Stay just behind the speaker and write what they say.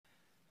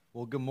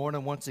Well, good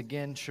morning once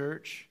again,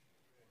 church.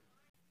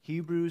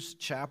 Hebrews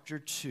chapter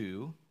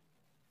 2.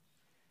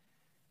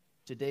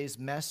 Today's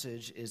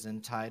message is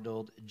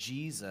entitled,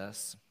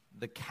 Jesus,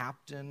 the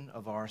Captain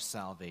of Our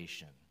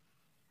Salvation.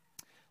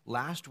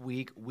 Last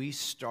week, we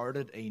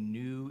started a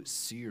new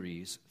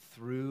series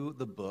through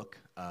the book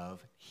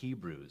of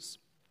Hebrews.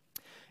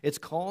 It's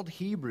called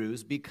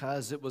Hebrews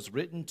because it was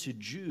written to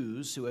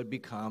Jews who had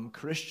become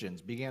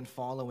Christians, began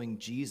following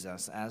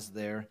Jesus as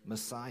their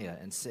Messiah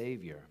and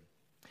Savior.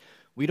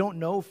 We don't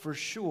know for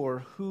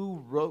sure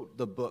who wrote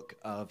the book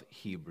of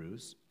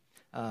Hebrews,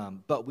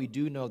 but we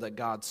do know that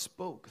God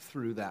spoke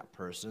through that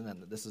person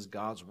and that this is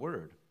God's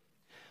word.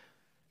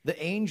 The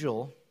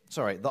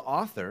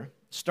author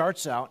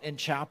starts out in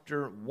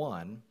chapter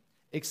 1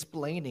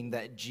 explaining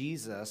that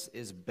Jesus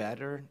is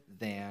better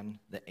than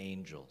the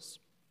angels.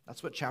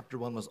 That's what chapter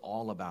 1 was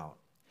all about.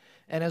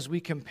 And as we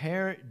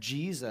compare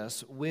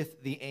Jesus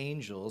with the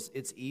angels,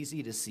 it's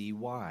easy to see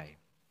why.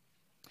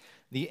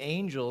 The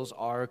angels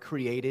are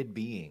created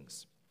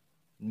beings,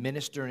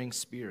 ministering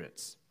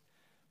spirits.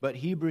 But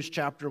Hebrews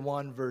chapter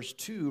 1, verse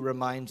 2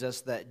 reminds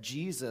us that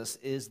Jesus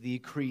is the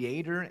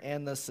creator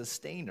and the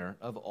sustainer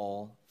of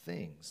all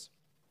things.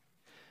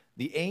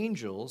 The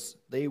angels,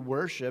 they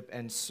worship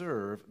and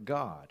serve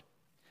God.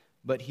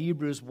 But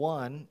Hebrews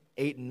 1,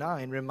 8 and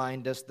 9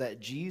 remind us that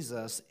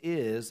Jesus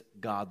is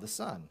God the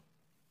Son.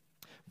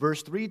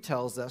 Verse 3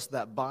 tells us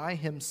that by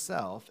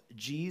himself,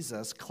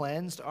 Jesus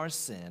cleansed our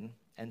sin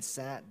and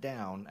sat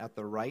down at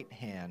the right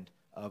hand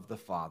of the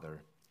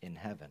Father in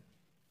heaven.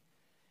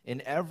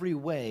 In every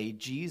way,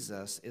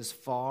 Jesus is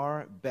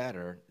far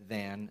better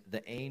than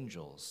the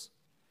angels.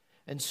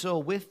 And so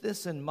with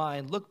this in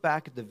mind, look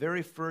back at the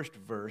very first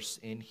verse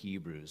in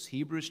Hebrews.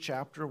 Hebrews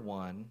chapter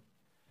 1,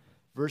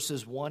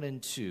 verses 1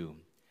 and 2.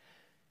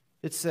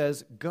 It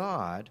says,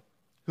 God,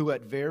 who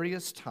at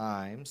various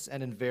times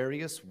and in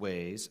various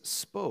ways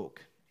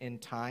spoke in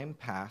time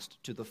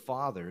past to the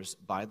fathers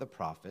by the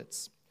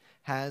prophets,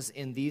 has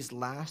in these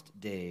last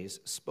days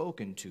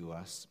spoken to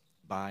us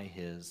by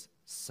his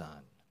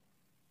Son.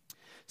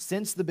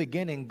 Since the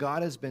beginning,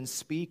 God has been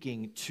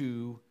speaking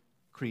to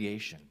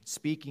creation,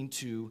 speaking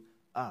to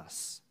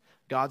us.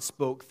 God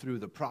spoke through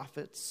the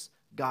prophets,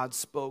 God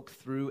spoke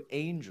through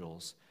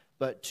angels,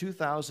 but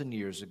 2,000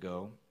 years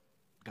ago,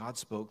 God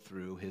spoke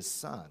through his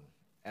Son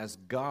as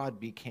God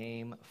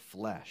became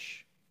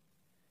flesh,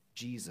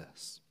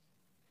 Jesus.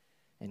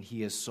 And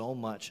he is so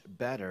much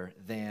better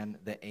than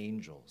the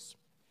angels.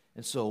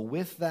 And so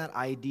with that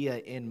idea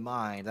in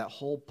mind, that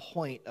whole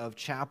point of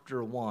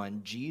chapter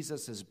 1,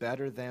 Jesus is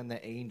better than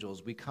the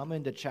angels, we come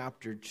into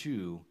chapter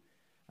 2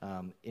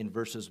 in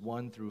verses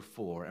 1 through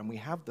 4, and we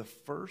have the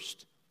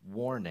first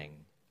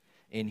warning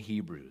in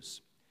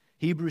Hebrews.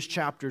 Hebrews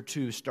chapter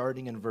 2,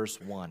 starting in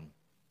verse 1.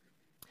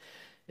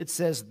 It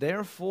says,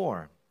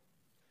 therefore,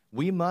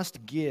 we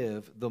must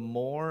give the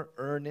more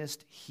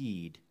earnest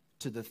heed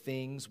to the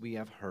things we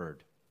have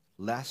heard,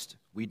 lest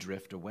we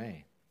drift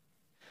away.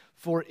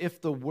 For if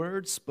the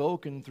word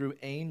spoken through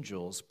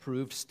angels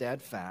proved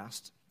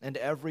steadfast, and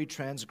every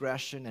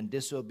transgression and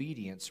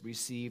disobedience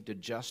received a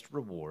just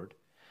reward,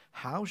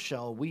 how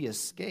shall we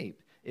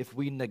escape if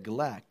we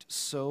neglect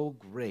so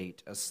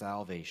great a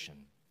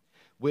salvation,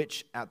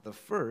 which at the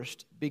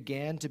first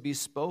began to be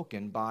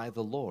spoken by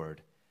the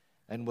Lord,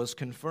 and was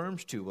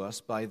confirmed to us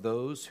by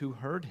those who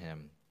heard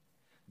him,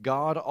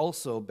 God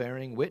also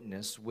bearing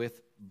witness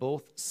with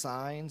both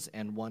signs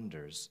and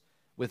wonders,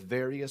 with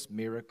various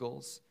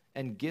miracles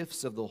and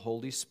gifts of the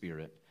Holy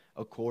Spirit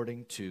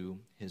according to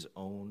his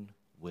own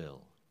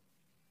will.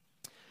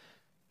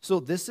 So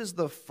this is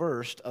the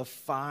first of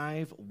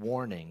 5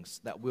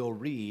 warnings that we'll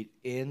read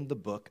in the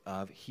book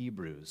of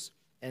Hebrews.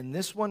 And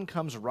this one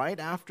comes right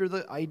after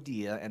the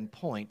idea and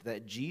point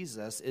that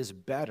Jesus is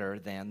better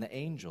than the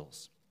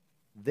angels.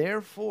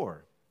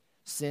 Therefore,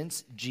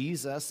 since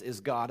Jesus is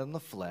God in the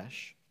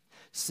flesh,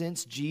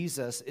 since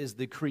Jesus is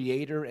the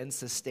creator and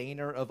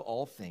sustainer of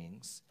all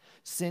things,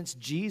 since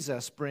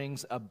Jesus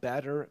brings a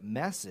better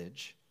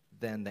message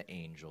than the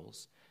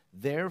angels,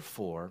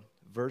 therefore,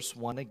 verse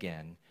 1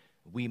 again,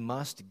 we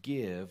must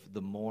give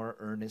the more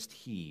earnest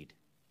heed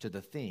to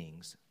the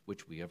things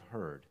which we have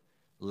heard,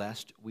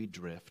 lest we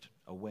drift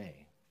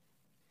away.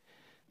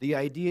 The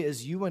idea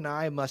is you and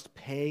I must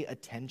pay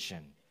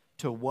attention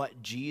to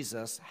what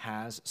Jesus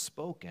has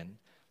spoken,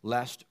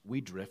 lest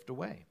we drift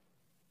away.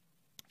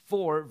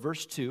 For,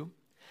 verse 2,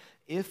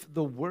 if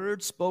the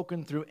word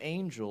spoken through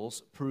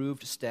angels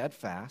proved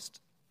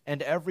steadfast,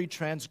 and every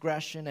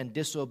transgression and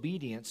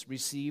disobedience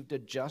received a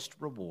just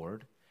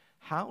reward,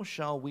 how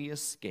shall we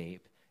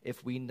escape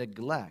if we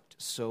neglect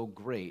so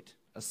great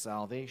a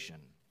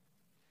salvation?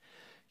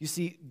 You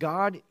see,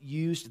 God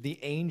used the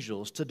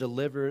angels to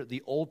deliver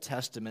the Old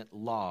Testament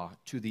law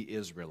to the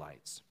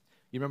Israelites.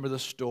 You remember the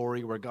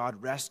story where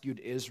God rescued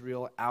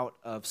Israel out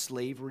of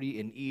slavery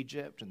in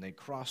Egypt, and they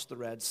crossed the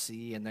Red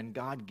Sea, and then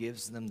God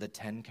gives them the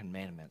 10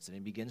 Commandments, and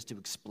he begins to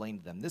explain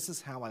to them, this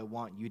is how I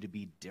want you to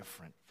be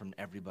different from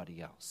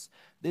everybody else.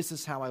 This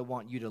is how I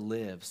want you to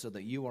live so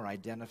that you are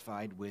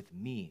identified with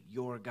me,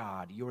 your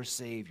God, your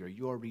Savior,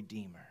 your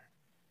Redeemer.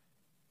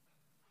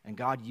 And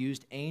God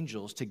used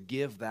angels to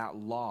give that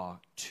law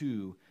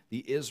to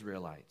the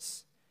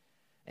Israelites.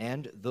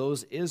 And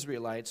those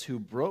Israelites who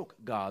broke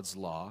God's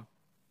law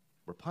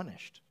were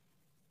punished.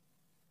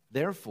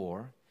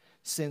 Therefore,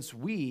 since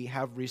we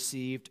have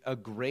received a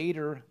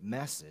greater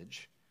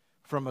message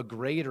from a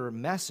greater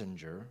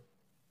messenger,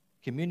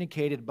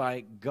 communicated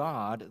by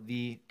God,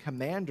 the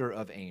commander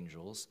of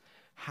angels,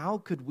 how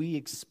could we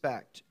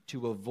expect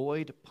to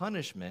avoid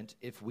punishment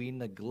if we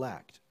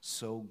neglect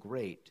so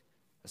great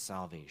a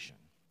salvation?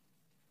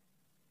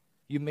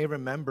 You may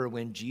remember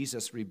when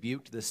Jesus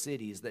rebuked the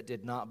cities that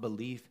did not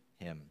believe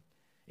him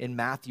in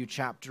Matthew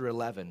chapter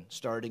 11,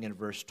 starting in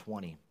verse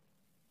 20.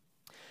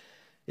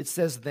 It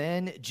says,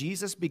 "Then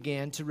Jesus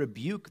began to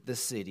rebuke the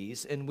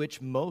cities in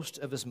which most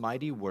of his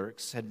mighty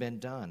works had been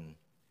done,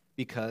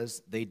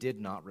 because they did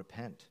not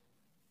repent.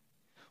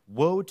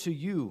 Woe to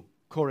you,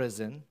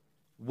 Chorazin!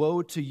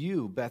 Woe to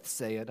you,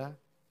 Bethsaida!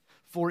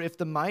 For if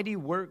the mighty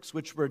works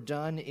which were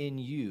done in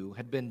you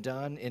had been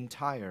done in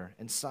Tyre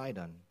and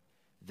Sidon,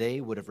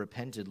 they would have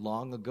repented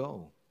long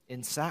ago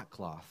in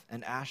sackcloth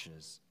and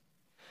ashes.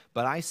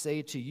 But I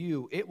say to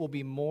you, it will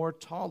be more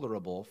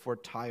tolerable for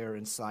Tyre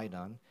and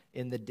Sidon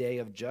in the day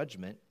of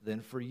judgment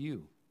than for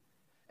you.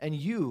 And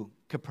you,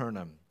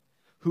 Capernaum,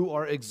 who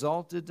are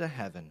exalted to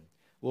heaven,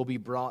 will be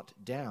brought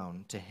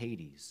down to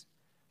Hades.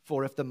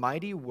 For if the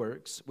mighty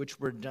works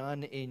which were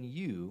done in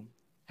you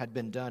had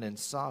been done in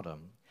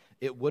Sodom,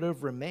 it would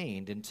have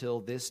remained until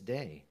this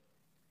day.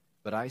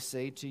 But I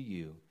say to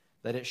you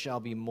that it shall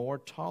be more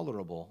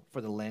tolerable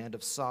for the land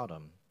of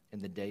Sodom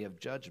in the day of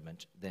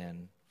judgment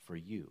than for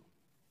you."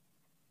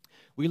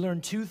 We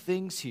learn two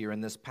things here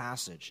in this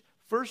passage.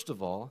 First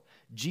of all,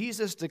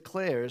 Jesus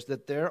declares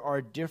that there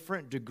are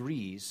different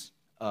degrees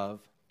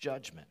of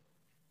judgment.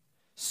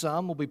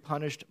 Some will be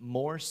punished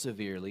more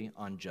severely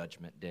on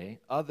Judgment Day.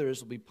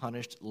 Others will be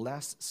punished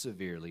less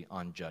severely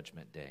on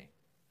Judgment Day.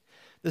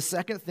 The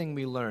second thing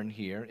we learn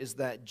here is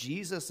that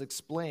Jesus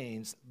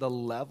explains the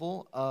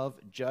level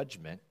of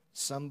judgment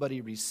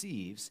somebody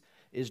receives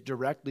is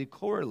directly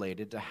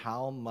correlated to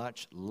how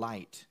much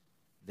light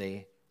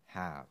they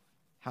have,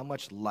 how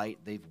much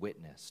light they've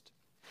witnessed.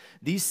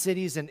 These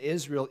cities in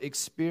Israel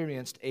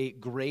experienced a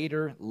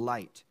greater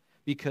light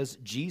because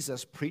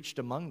Jesus preached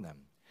among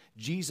them.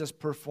 Jesus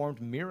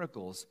performed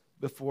miracles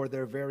before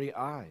their very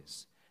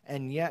eyes,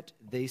 and yet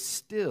they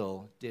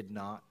still did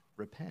not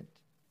repent.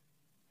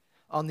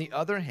 On the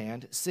other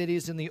hand,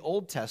 cities in the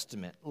Old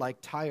Testament,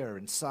 like Tyre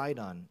and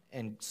Sidon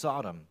and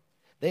Sodom,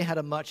 they had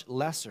a much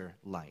lesser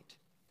light.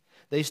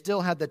 They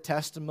still had the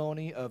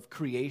testimony of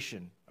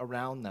creation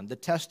around them, the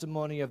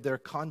testimony of their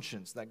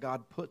conscience that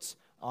God puts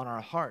on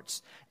our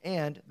hearts,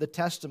 and the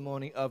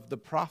testimony of the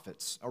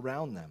prophets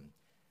around them.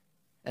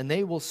 And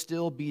they will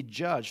still be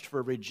judged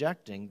for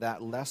rejecting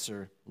that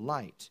lesser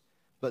light,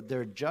 but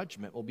their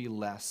judgment will be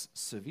less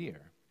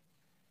severe.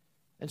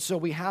 And so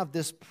we have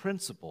this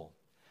principle.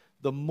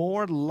 The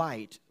more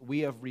light we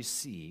have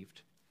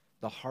received,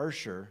 the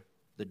harsher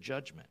the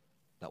judgment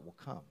that will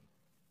come.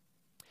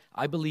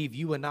 I believe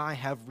you and I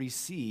have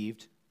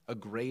received a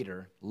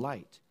greater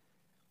light.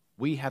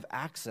 We have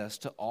access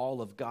to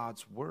all of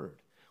God's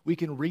word. We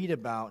can read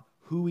about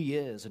who he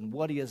is and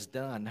what he has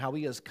done, how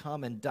he has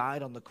come and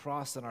died on the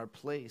cross in our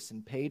place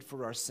and paid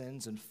for our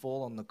sins in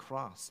full on the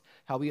cross,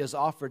 how he has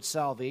offered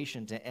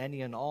salvation to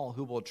any and all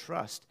who will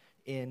trust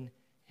in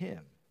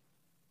him.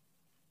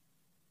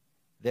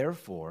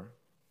 Therefore,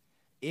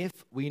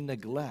 if we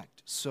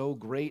neglect so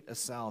great a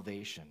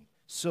salvation,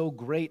 so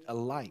great a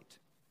light,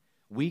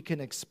 we can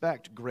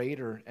expect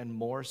greater and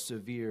more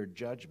severe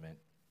judgment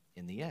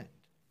in the end.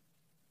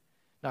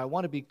 Now, I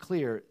want to be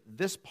clear,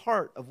 this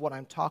part of what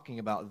I'm talking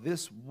about,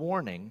 this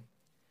warning,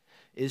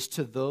 is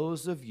to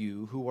those of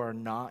you who are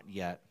not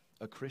yet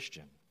a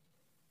Christian.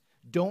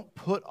 Don't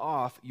put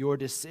off your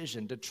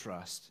decision to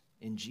trust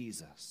in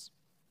Jesus.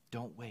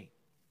 Don't wait.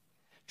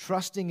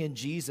 Trusting in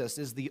Jesus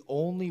is the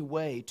only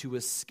way to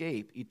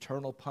escape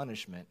eternal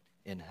punishment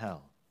in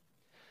hell.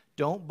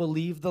 Don't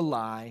believe the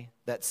lie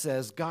that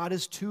says God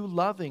is too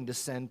loving to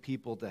send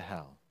people to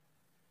hell,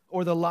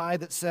 or the lie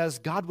that says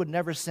God would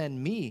never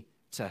send me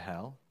to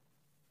hell.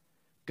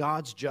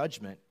 God's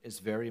judgment is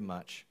very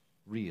much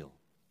real.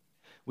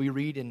 We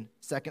read in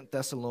 2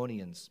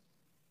 Thessalonians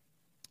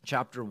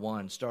chapter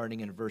 1,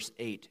 starting in verse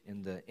 8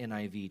 in the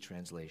NIV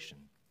translation.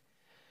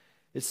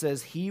 It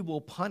says, "He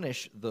will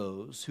punish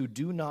those who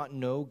do not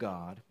know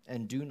God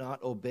and do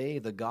not obey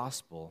the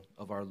gospel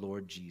of our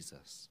Lord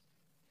Jesus.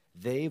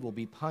 They will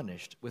be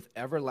punished with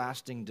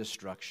everlasting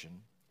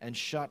destruction and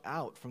shut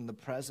out from the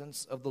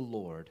presence of the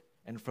Lord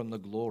and from the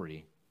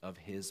glory of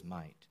his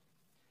might.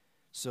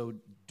 So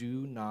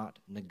do not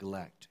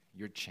neglect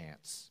your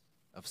chance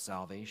of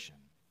salvation."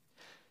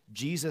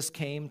 Jesus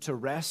came to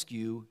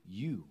rescue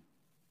you,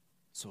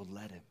 so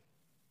let him.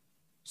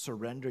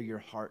 Surrender your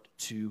heart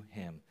to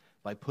him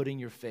by putting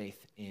your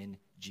faith in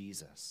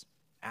Jesus.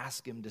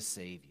 Ask him to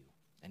save you,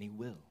 and he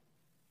will.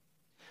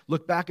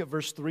 Look back at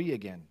verse 3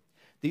 again.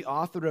 The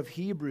author of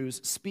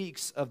Hebrews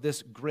speaks of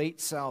this great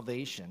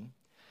salvation,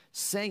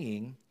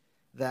 saying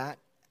that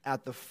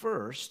at the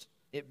first,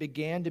 it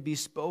began to be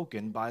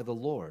spoken by the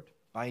Lord,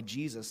 by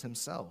Jesus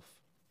himself.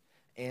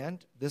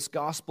 And this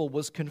gospel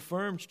was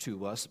confirmed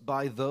to us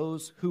by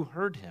those who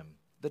heard him,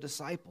 the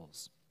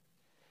disciples.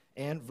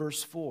 And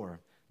verse 4,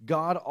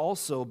 God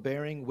also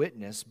bearing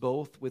witness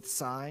both with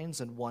signs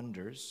and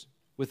wonders,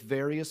 with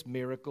various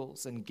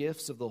miracles and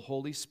gifts of the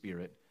Holy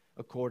Spirit,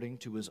 according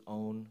to his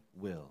own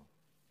will.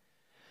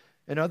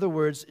 In other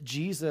words,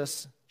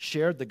 Jesus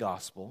shared the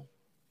gospel,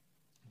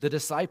 the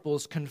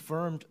disciples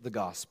confirmed the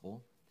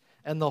gospel,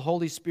 and the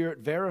Holy Spirit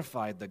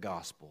verified the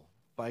gospel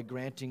by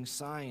granting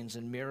signs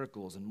and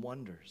miracles and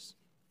wonders.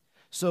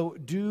 So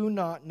do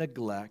not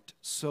neglect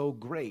so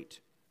great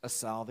a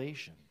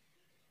salvation.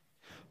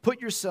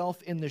 Put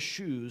yourself in the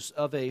shoes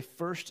of a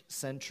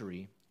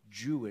first-century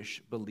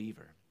Jewish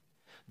believer,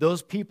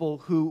 those people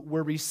who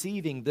were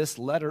receiving this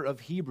letter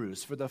of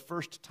Hebrews for the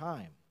first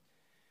time.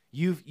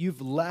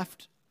 You've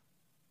left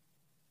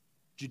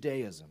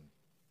Judaism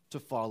to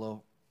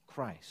follow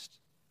Christ.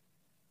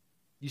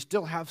 You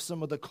still have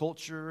some of the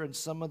culture and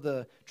some of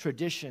the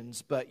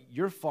traditions, but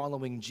you're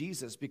following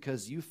Jesus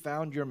because you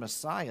found your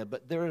Messiah.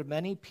 But there are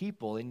many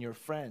people in your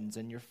friends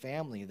and your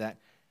family that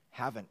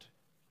haven't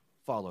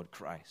followed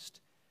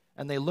Christ.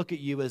 And they look at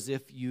you as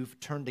if you've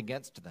turned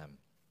against them.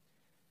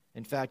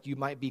 In fact, you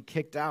might be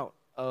kicked out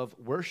of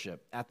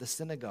worship at the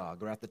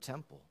synagogue or at the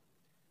temple,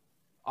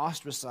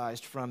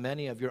 ostracized from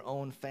many of your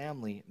own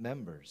family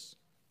members.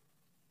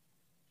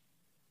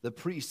 The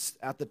priests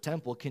at the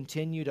temple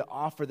continue to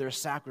offer their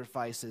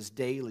sacrifices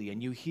daily,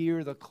 and you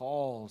hear the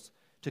calls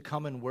to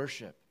come and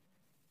worship.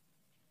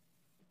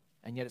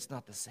 And yet it's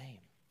not the same,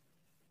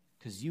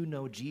 because you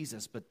know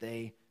Jesus, but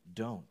they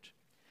don't.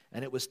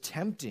 And it was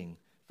tempting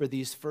for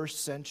these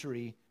first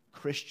century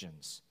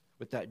Christians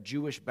with that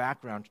Jewish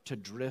background to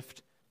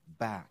drift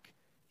back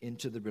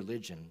into the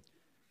religion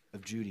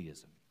of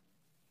Judaism.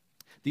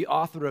 The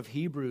author of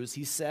Hebrews,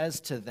 he says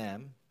to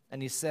them,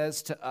 and he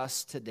says to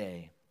us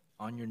today,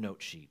 on your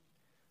note sheet,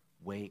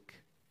 wake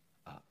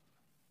up.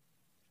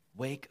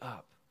 Wake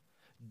up.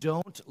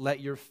 Don't let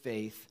your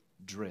faith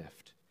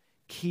drift.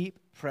 Keep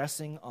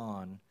pressing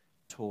on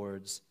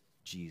towards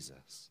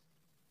Jesus.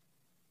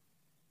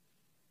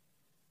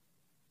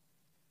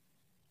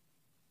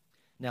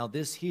 Now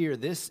this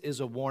is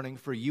a warning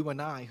for you and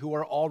I who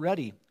are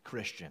already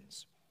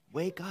Christians.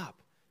 Wake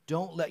up.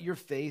 Don't let your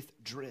faith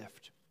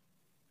drift.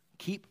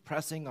 Keep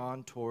pressing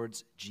on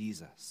towards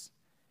Jesus.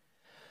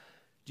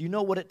 Do you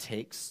know what it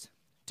takes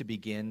to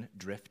begin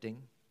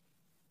drifting?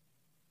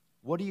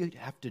 What do you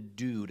have to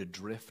do to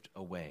drift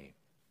away?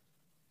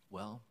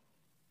 Well,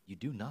 you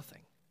do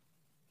nothing.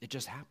 It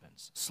just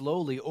happens.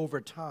 Slowly,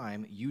 over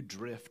time, you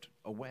drift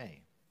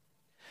away.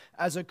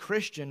 As a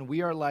Christian,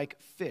 we are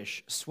like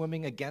fish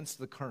swimming against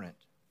the current.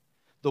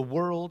 The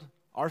world,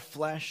 our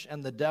flesh,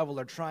 and the devil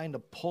are trying to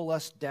pull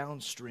us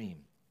downstream,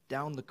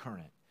 down the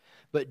current.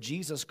 But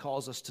Jesus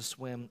calls us to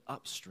swim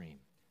upstream,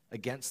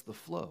 against the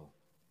flow.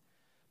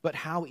 But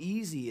how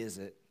easy is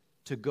it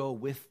to go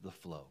with the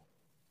flow?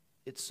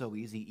 It's so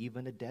easy,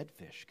 even a dead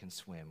fish can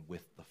swim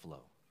with the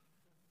flow.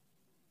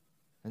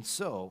 And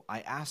so,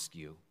 I ask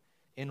you,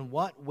 in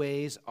what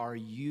ways are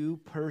you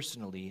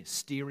personally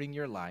steering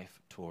your life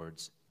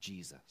towards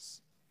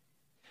Jesus?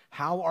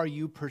 How are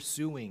you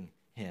pursuing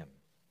him?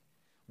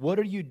 What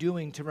are you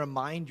doing to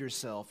remind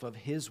yourself of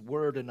his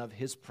word and of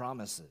his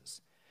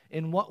promises?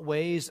 In what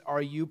ways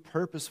are you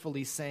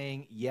purposefully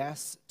saying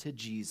yes to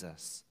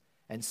Jesus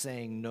and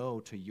saying no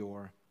to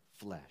your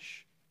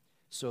flesh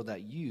so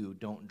that you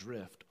don't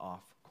drift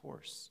off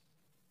course?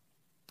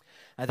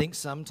 I think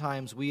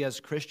sometimes we as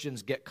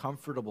Christians get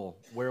comfortable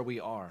where we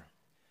are.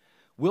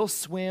 We'll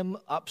swim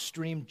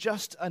upstream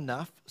just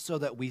enough so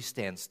that we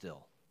stand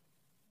still.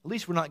 At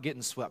least we're not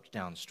getting swept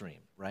downstream,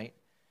 right?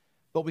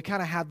 But we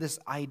kind of have this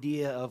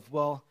idea of,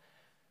 well,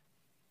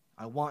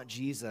 I want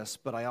Jesus,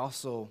 but I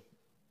also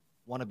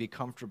want to be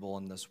comfortable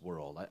in this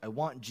world. I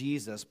want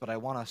Jesus, but I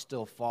want to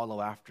still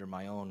follow after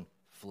my own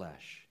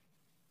flesh.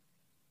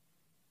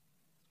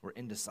 We're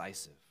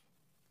indecisive,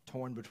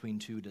 torn between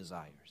two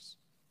desires.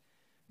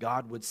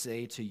 God would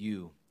say to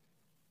you,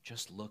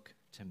 just look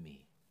to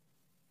me.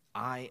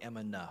 I am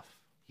enough,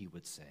 he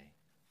would say.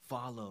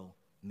 Follow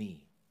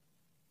me.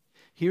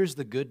 Here's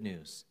the good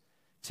news.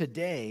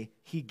 Today,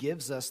 he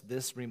gives us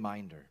this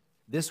reminder,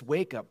 this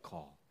wake-up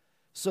call,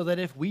 so that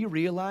if we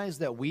realize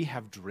that we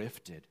have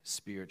drifted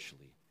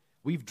spiritually,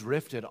 we've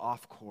drifted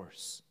off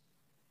course,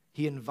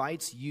 he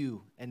invites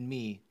you and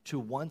me to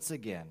once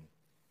again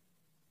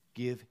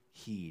give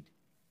heed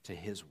to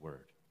his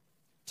word,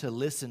 to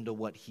listen to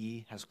what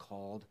he has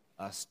called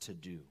us to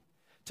do,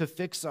 to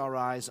fix our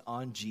eyes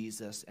on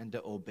Jesus and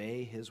to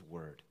obey his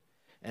word.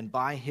 And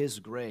by his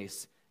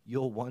grace,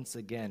 you'll once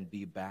again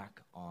be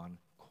back on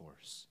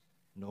course,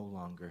 no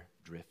longer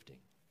drifting.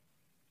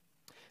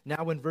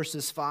 Now in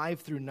verses 5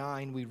 through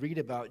 9, we read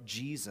about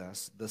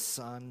Jesus, the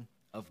Son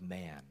of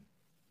Man.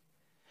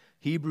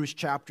 Hebrews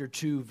chapter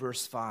 2,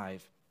 verse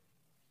 5,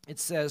 it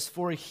says,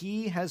 "For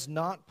he has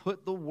not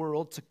put the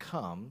world to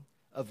come,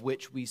 of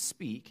which we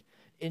speak,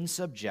 in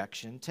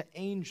subjection to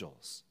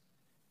angels."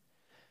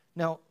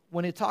 Now,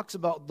 when he talks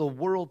about the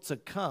world to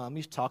come,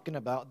 he's talking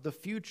about the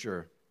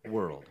future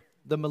world,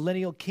 the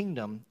millennial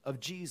kingdom of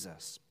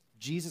Jesus,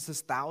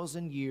 Jesus'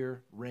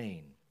 1,000-year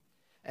reign.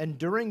 And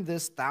during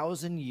this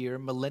 1,000-year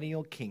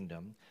millennial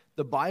kingdom,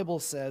 the Bible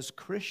says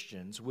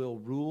Christians will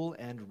rule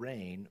and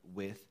reign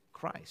with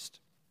Christ.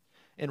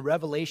 In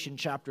Revelation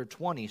chapter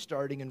 20,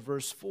 starting in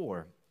verse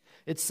 4,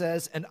 it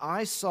says, "And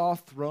I saw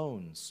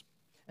thrones,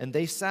 and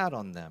they sat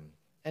on them,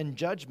 and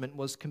judgment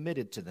was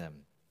committed to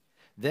them.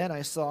 Then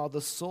I saw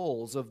the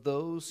souls of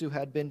those who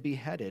had been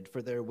beheaded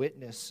for their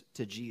witness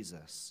to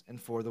Jesus and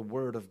for the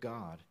word of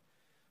God,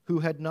 who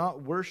had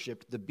not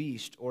worshipped the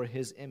beast or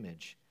his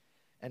image,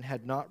 and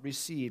had not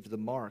received the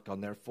mark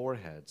on their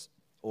foreheads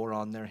or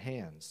on their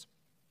hands.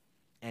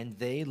 And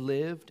they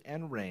lived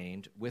and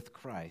reigned with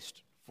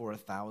Christ for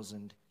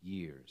 1,000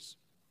 years."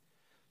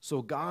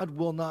 So God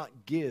will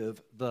not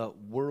give the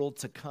world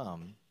to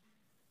come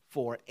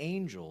for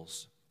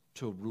angels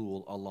to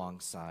rule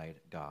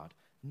alongside God.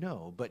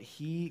 No, but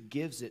he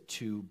gives it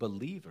to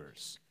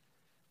believers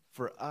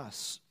for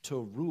us to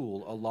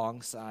rule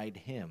alongside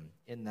him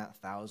in that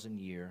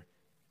 1,000-year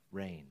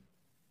reign.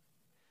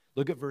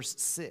 Look at verse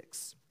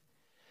 6.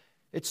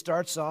 It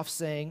starts off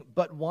saying,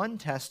 "But one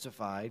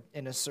testified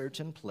in a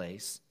certain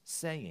place,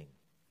 saying."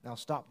 Now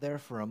stop there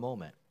for a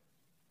moment.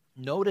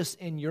 Notice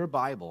in your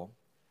Bible,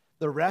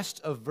 the rest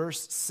of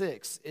verse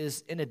 6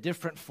 is in a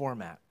different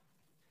format.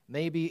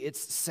 Maybe it's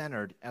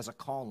centered as a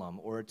column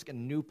or it's a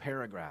new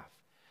paragraph.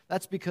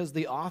 That's because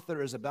the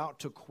author is about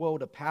to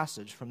quote a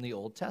passage from the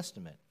Old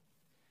Testament.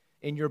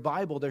 In your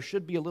Bible, there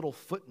should be a little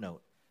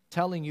footnote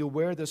telling you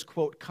where this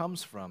quote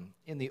comes from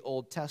in the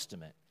Old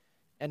Testament.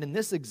 And in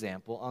this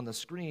example on the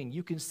screen,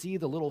 you can see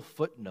the little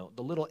footnote,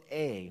 the little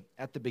A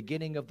at the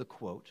beginning of the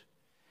quote.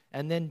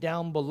 And then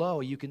down below,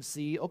 you can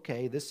see,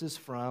 okay, this is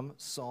from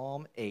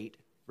Psalm 8,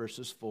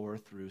 verses 4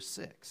 through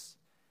 6.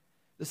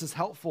 This is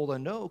helpful to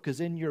know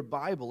because in your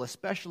Bible,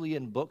 especially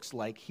in books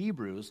like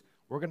Hebrews,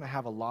 we're going to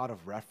have a lot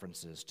of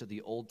references to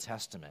the Old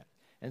Testament.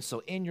 And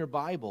so in your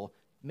Bible,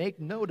 make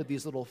note of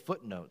these little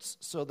footnotes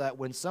so that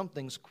when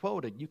something's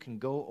quoted, you can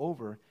go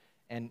over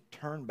and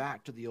turn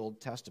back to the Old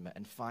Testament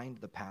and find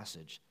the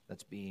passage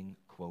that's being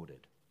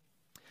quoted.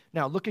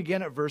 Now, look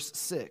again at verse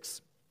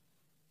 6.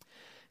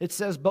 It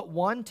says, "But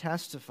one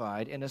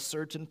testified in a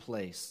certain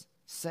place,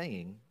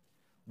 saying,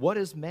 'What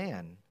is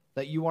man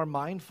that you are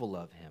mindful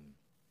of him,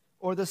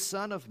 or the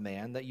Son of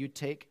Man that you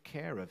take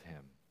care of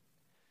him?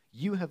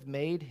 You have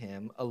made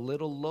him a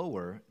little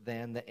lower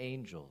than the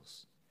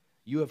angels.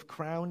 You have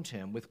crowned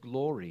him with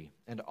glory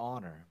and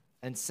honor,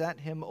 and set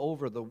him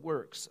over the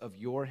works of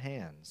your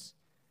hands.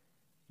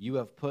 You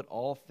have put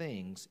all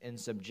things in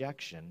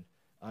subjection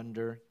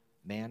under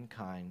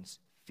mankind's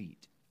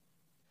feet.'"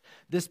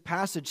 This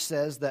passage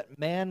says that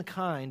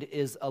mankind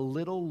is a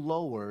little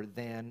lower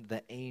than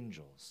the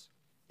angels,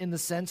 in the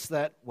sense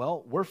that,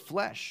 well, we're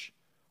flesh,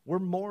 we're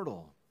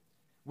mortal,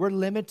 we're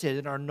limited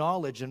in our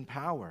knowledge and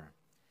power.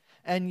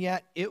 And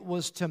yet it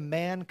was to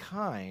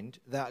mankind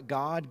that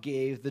God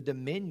gave the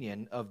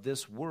dominion of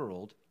this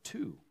world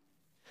to.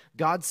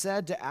 God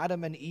said to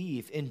Adam and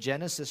Eve in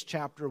Genesis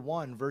chapter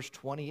 1, verse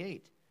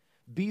 28,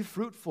 "Be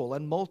fruitful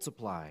and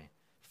multiply,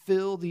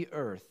 fill the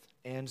earth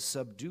and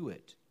subdue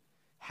it.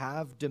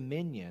 Have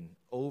dominion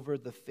over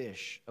the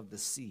fish of the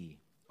sea,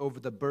 over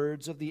the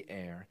birds of the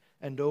air,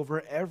 and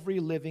over every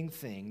living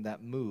thing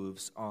that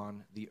moves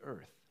on the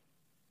earth."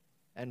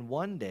 And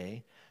one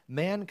day,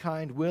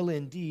 mankind will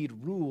indeed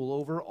rule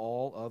over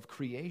all of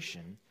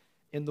creation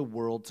in the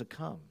world to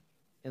come,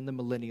 in the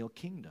millennial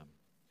kingdom.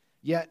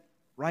 Yet,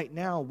 right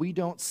now, we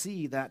don't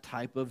see that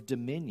type of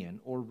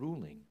dominion or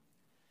ruling.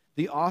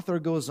 The author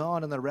goes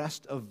on in the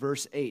rest of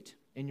verse 8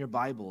 in your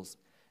Bibles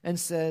and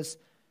says,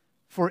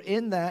 "For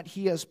in that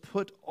he has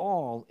put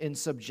all in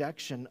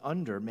subjection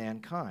under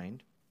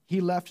mankind,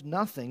 he left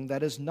nothing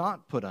that is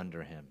not put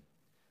under him.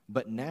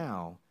 But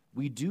now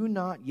we do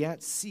not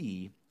yet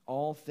see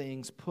all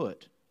things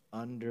put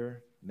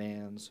under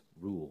man's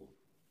rule."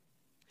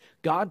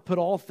 God put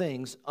all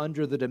things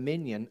under the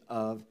dominion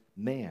of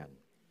man.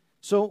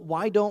 So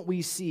why don't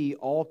we see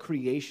all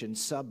creation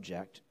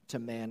subject to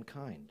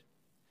mankind?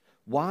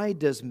 Why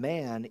does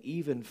man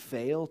even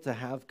fail to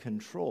have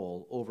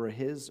control over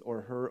his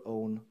or her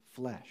own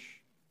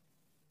flesh?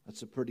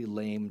 That's a pretty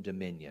lame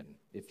dominion,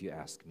 if you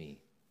ask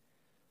me.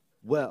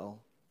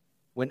 Well,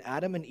 when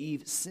Adam and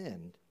Eve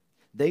sinned,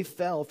 they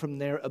fell from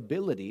their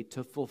ability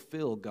to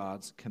fulfill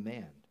God's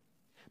command.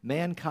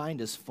 Mankind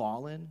is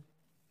fallen,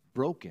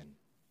 broken,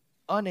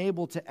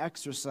 unable to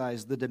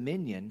exercise the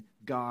dominion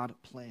God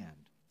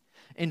planned.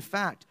 In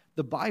fact,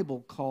 the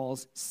Bible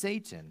calls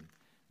Satan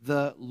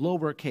the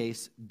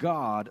lowercase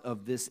god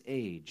of this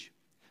age,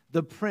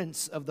 the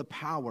prince of the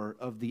power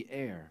of the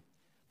air,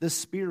 the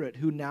spirit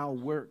who now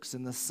works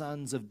in the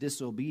sons of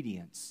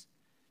disobedience.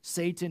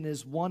 Satan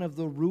is one of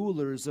the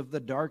rulers of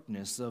the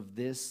darkness of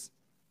this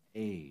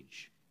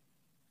age.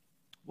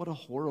 What a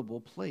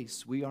horrible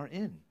place we are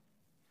in.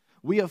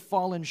 We have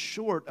fallen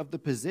short of the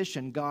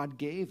position God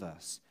gave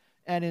us,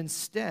 and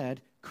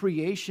instead,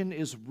 creation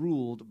is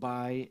ruled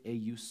by a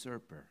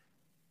usurper.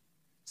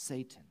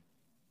 Satan,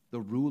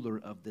 the ruler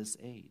of this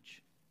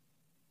age.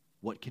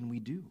 What can we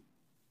do?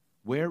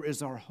 Where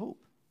is our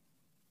hope?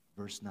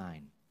 Verse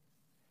 9,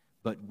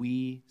 but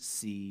we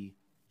see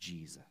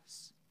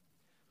Jesus,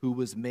 who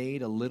was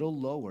made a little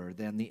lower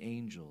than the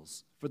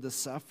angels for the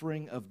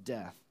suffering of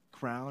death,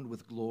 crowned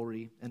with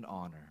glory and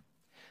honor,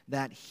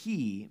 that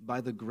he,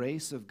 by the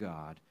grace of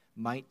God,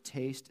 might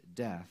taste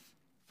death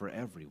for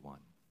everyone.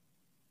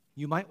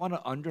 You might want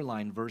to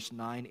underline verse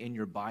 9 in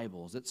your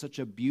Bibles. It's such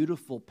a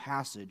beautiful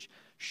passage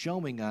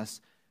showing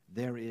us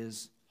there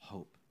is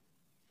hope.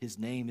 His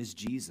name is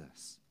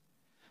Jesus.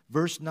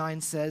 Verse 9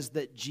 says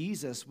that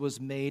Jesus was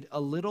made a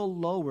little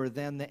lower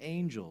than the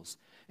angels.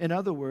 In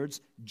other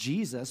words,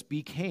 Jesus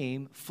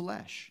became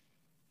flesh.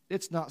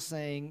 It's not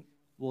saying,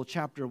 well,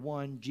 chapter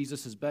 1,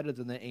 Jesus is better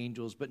than the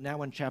angels, but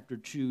now in chapter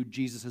 2,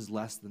 Jesus is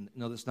less than.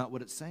 No, that's not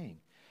what it's saying.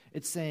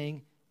 It's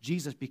saying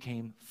Jesus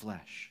became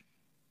flesh.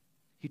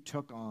 He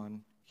took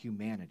on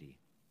humanity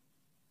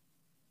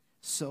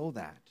so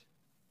that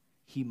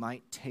he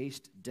might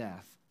taste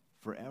death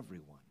for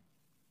everyone.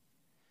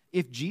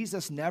 If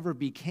Jesus never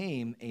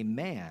became a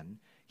man,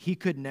 he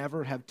could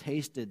never have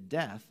tasted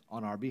death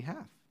on our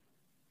behalf.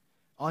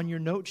 On your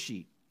note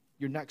sheet,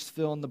 your next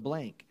fill in the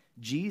blank,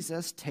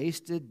 Jesus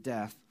tasted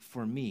death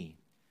for me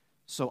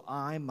so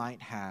I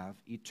might have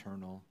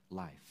eternal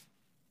life.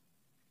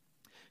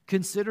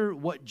 Consider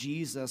what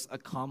Jesus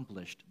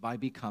accomplished by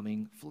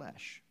becoming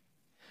flesh.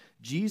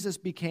 Jesus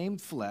became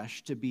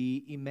flesh to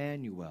be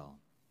Emmanuel,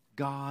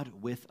 God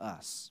with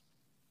us.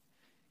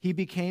 He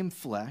became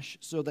flesh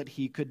so that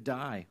he could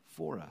die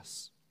for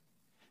us.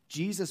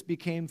 Jesus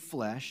became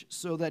flesh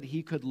so that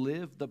he could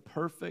live the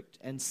perfect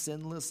and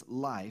sinless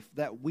life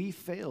that we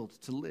failed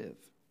to live.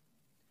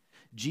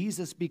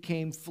 Jesus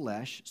became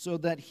flesh so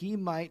that he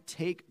might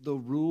take the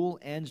rule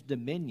and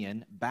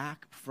dominion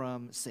back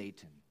from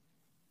Satan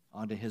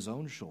onto his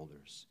own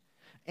shoulders.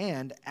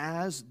 And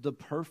as the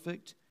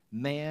perfect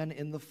man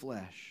in the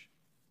flesh,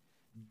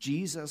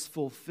 Jesus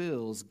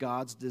fulfills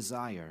God's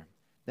desire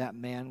that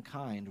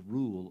mankind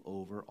rule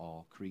over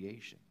all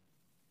creation.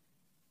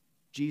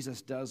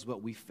 Jesus does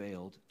what we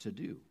failed to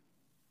do.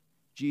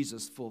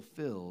 Jesus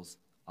fulfills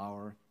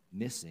our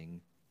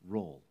missing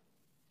role.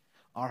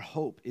 Our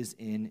hope is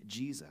in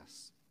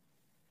Jesus.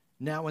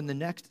 Now, in the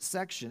next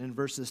section, in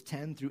verses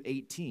 10 through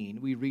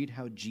 18, we read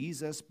how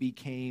Jesus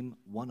became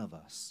one of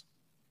us.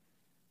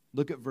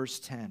 Look at verse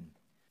 10.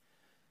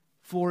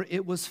 For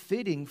it was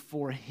fitting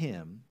for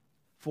him,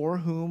 for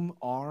whom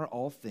are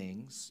all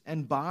things,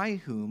 and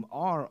by whom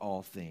are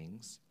all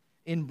things,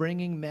 in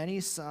bringing many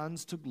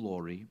sons to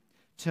glory,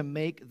 to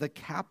make the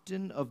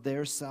captain of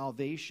their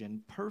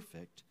salvation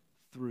perfect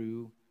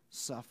through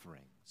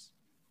sufferings.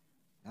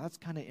 Now that's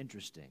kind of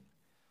interesting.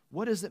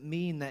 What does it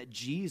mean that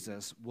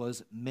Jesus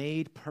was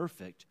made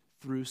perfect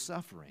through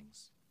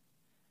sufferings?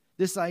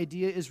 This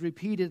idea is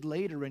repeated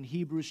later in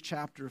Hebrews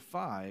chapter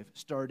 5,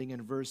 starting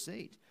in verse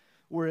 8,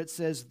 where it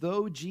says,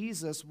 though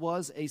Jesus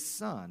was a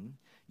son,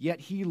 yet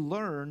he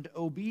learned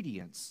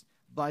obedience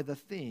by the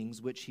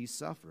things which he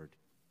suffered.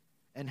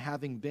 And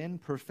having been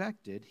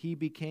perfected, he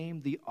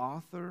became the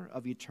author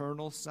of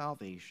eternal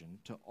salvation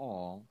to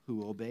all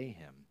who obey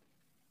him.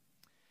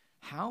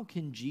 How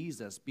can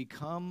Jesus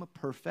become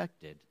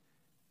perfected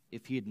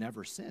if he had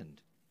never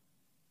sinned?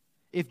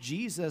 If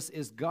Jesus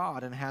is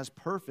God and has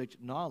perfect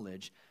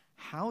knowledge,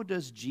 how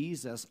does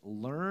Jesus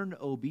learn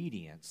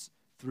obedience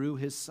through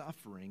his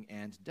suffering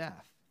and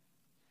death?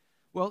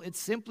 Well, it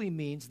simply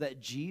means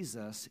that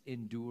Jesus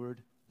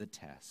endured the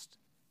test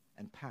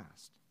and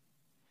passed.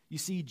 You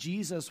see,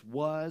 Jesus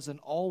was and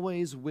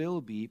always will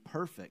be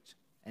perfect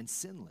and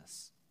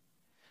sinless.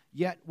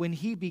 Yet when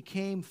he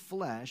became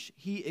flesh,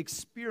 he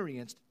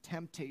experienced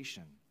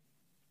temptation,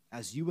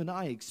 as you and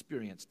I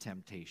experience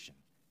temptation,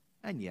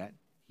 and yet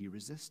he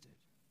resisted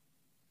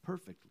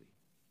perfectly.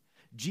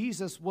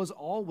 Jesus was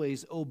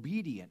always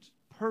obedient,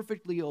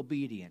 perfectly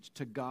obedient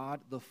to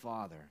God the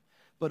Father,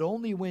 but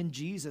only when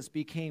Jesus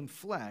became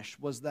flesh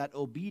was that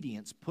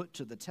obedience put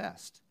to the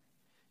test.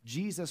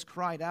 Jesus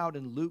cried out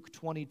in Luke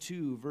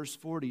 22, verse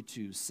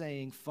 42,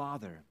 saying,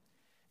 Father,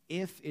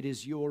 if it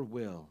is your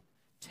will,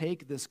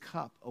 take this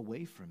cup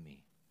away from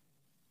me.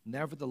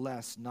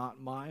 Nevertheless,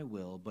 not my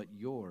will, but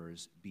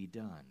yours be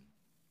done.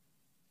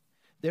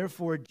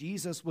 Therefore,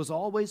 Jesus was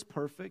always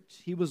perfect.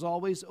 He was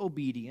always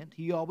obedient.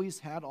 He always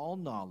had all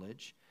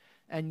knowledge.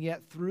 And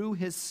yet, through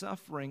his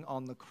suffering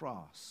on the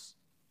cross,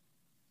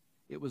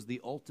 it was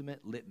the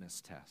ultimate litmus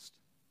test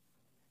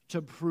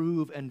to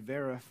prove and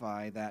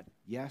verify that,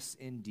 yes,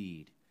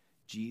 indeed,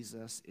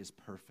 Jesus is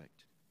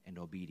perfect and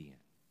obedient.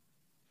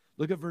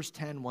 Look at verse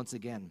 10 once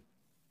again.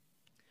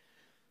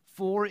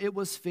 For it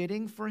was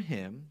fitting for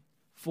him,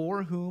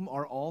 for whom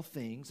are all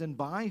things, and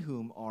by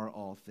whom are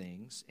all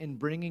things, in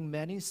bringing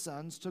many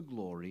sons to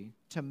glory,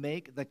 to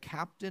make the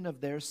captain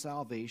of their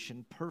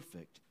salvation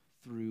perfect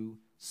through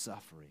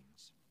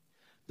sufferings.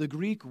 The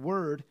Greek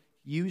word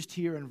used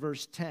here in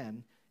verse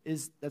 10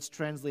 that's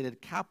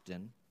translated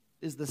captain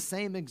is the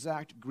same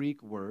exact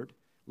Greek word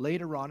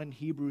later on in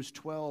Hebrews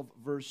 12,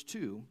 verse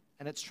 2,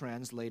 and it's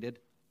translated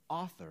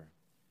author.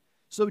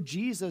 So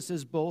Jesus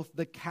is both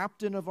the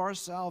captain of our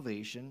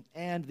salvation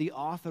and the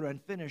author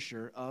and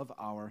finisher of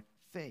our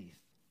faith.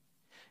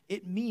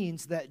 It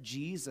means that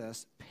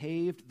Jesus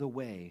paved the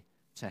way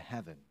to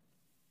heaven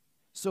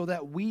so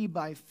that we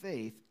by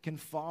faith can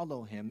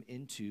follow him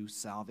into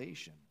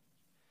salvation.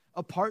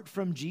 Apart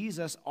from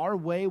Jesus, our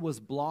way was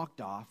blocked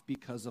off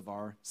because of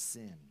our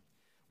sin.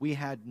 We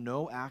had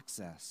no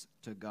access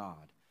to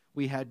God.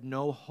 We had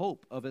no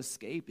hope of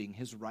escaping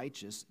his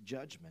righteous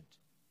judgment.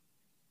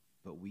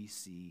 But we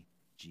see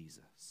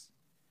Jesus,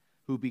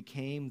 who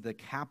became the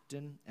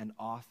captain and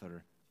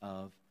author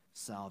of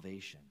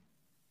salvation.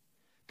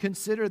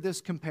 Consider this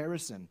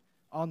comparison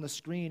on the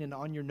screen and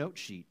on your note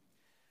sheet.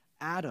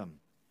 Adam,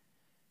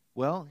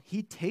 well,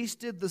 he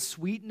tasted the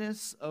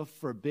sweetness of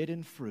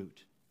forbidden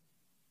fruit.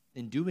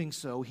 In doing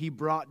so, he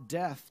brought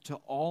death to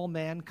all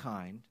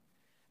mankind,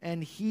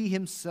 and he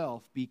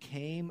himself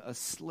became a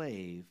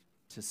slave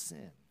to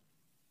sin.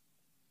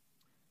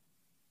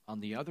 On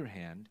the other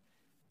hand,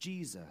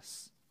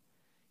 Jesus,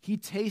 he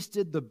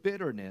tasted the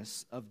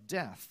bitterness of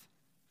death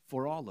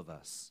for all of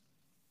us.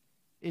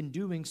 In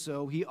doing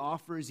so, he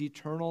offers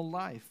eternal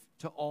life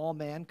to all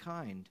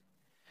mankind,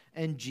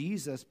 and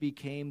Jesus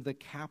became the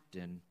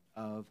captain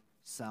of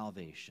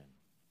salvation.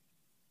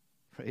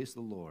 Praise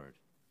the Lord.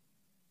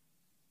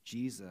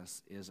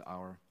 Jesus is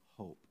our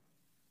hope.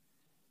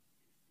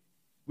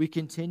 We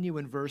continue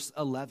in verse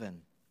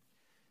 11.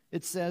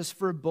 It says,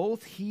 "For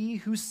both he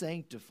who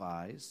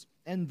sanctifies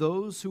and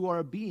those who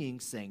are being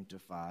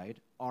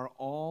sanctified are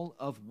all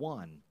of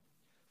one,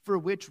 for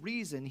which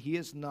reason he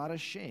is not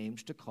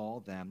ashamed to call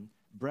them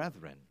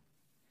brethren."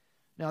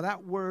 Now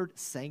that word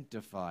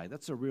sanctify,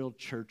 that's a real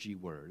churchy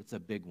word. It's a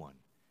big one.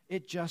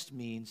 It just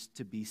means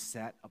to be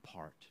set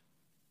apart,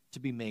 to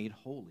be made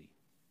holy.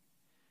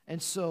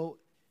 And so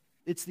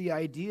it's the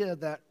idea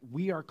that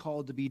we are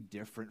called to be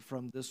different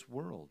from this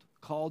world,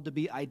 called to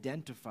be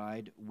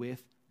identified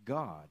with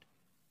God.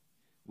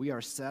 We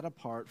are set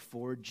apart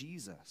for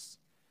Jesus.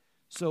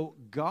 So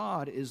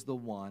God is the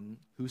one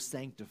who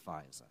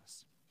sanctifies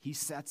us. He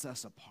sets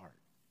us apart,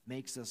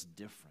 makes us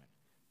different,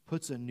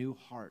 puts a new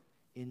heart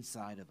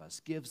inside of us,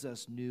 gives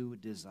us new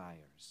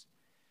desires.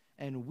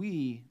 And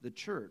we, the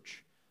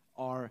church,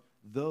 are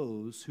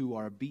those who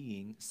are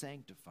being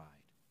sanctified.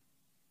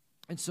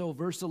 And so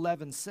verse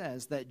 11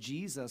 says that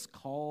Jesus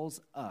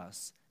calls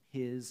us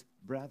his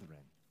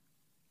brethren.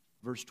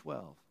 Verse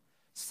 12,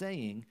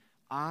 saying,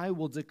 "I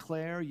will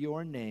declare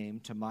your name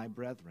to my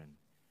brethren.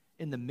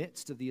 In the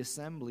midst of the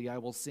assembly I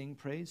will sing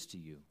praise to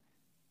you.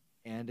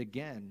 And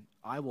again,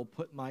 I will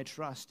put my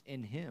trust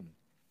in him.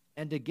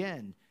 And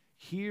again,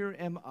 here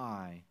am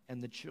I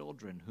and the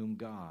children whom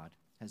God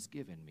has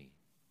given me."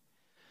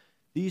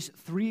 These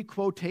three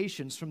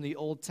quotations from the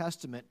Old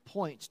Testament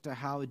point to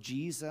how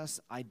Jesus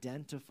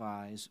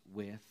identifies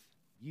with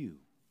you,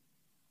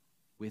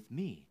 with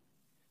me,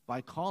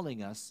 by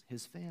calling us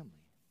his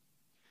family.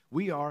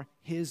 We are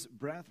his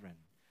brethren.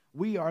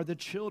 We are the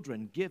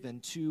children given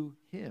to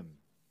him.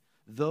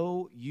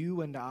 Though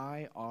you and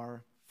I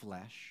are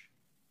flesh,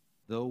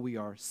 though we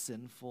are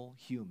sinful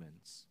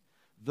humans,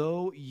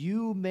 though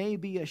you may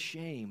be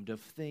ashamed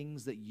of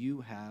things that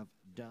you have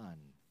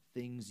done,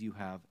 things you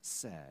have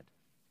said,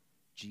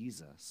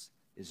 Jesus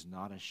is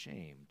not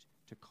ashamed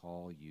to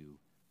call you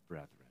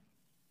brethren.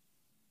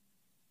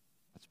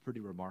 That's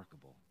pretty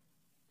remarkable.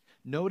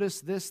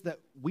 Notice this, that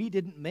we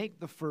didn't make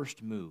the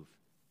first move.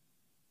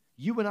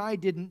 You and I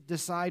didn't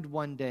decide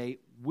one day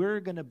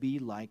we're going to be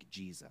like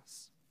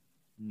Jesus.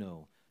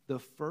 No, the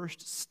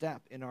first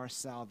step in our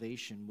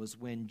salvation was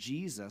when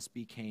Jesus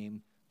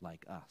became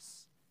like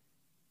us.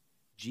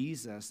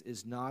 Jesus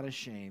is not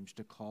ashamed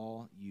to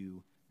call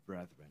you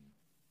brethren.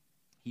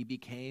 He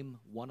became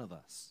one of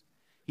us.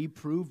 He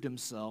proved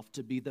himself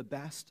to be the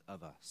best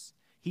of us.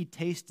 He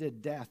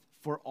tasted death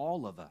for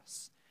all of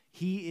us.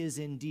 He is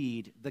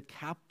indeed the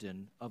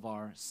captain of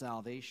our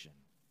salvation.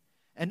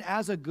 And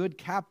as a good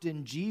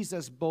captain,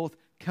 Jesus both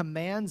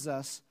commands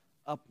us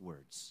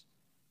upwards,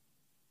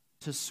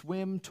 to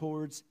swim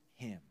towards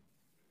him,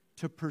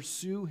 to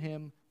pursue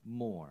him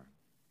more,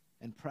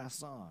 and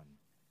press on.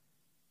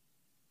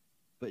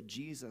 But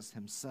Jesus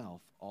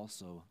himself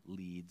also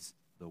leads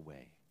the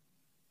way.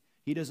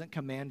 He doesn't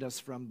command us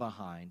from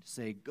behind,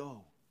 say,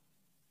 "Go,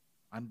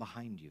 I'm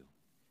behind you."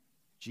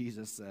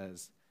 Jesus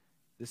says,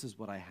 "This is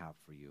what I have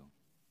for you.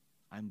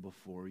 I'm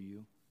before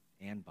you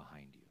and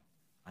behind you.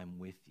 I'm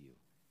with you.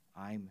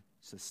 I'm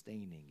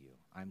sustaining you.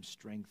 I'm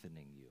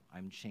strengthening you.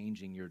 I'm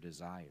changing your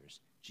desires."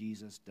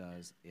 Jesus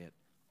does it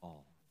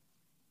all.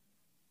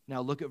 Now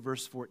look at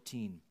verse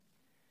 14.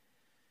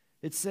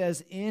 It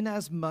says,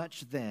 "Inasmuch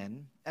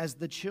then as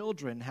the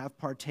children have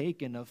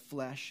partaken of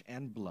flesh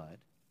and blood,"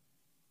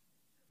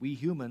 we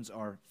humans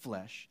are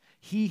flesh,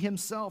 "he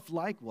himself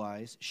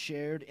likewise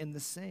shared in the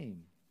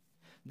same,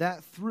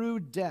 that through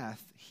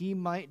death he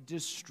might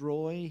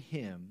destroy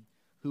him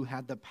who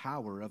had the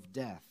power of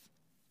death,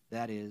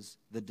 that is,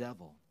 the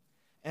devil,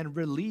 and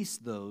release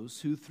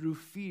those who through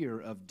fear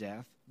of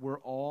death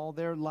were all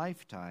their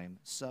lifetime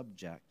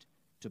subject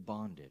to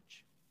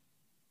bondage."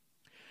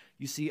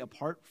 You see,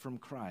 apart from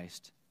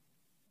Christ,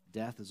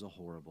 death is a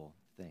horrible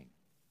thing.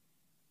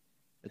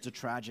 It's a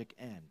tragic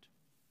end,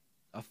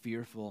 a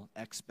fearful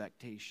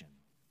expectation.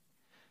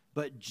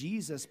 But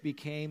Jesus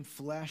became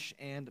flesh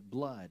and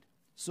blood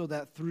so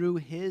that through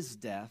his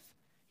death,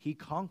 he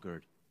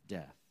conquered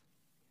death.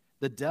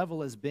 The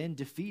devil has been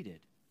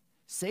defeated.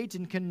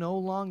 Satan can no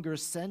longer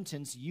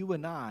sentence you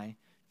and I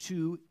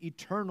to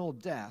eternal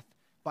death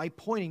by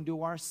pointing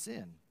to our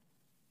sin,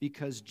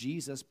 because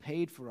Jesus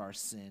paid for our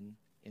sin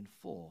in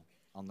full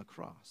on the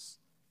cross.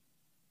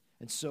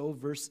 And so,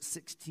 verse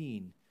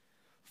 16,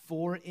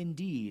 for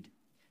indeed,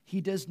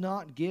 he does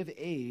not give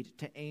aid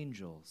to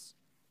angels,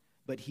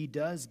 but he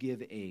does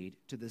give aid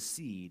to the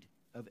seed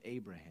of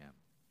Abraham.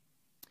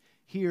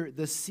 Here,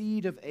 the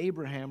seed of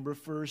Abraham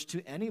refers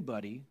to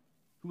anybody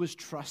who is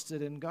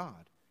trusted in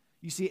God.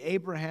 You see,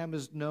 Abraham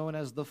is known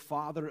as the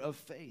father of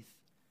faith.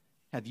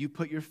 Have you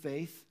put your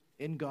faith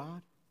in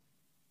God?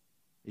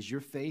 Is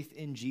your faith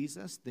in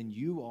Jesus? Then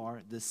you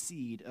are the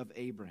seed of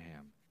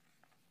Abraham.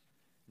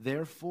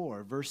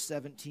 Therefore, verse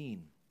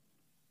 17,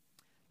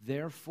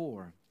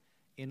 therefore,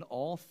 in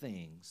all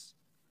things,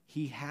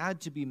 he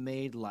had to be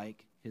made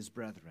like his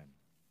brethren,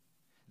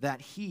 that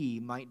he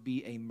might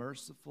be a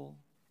merciful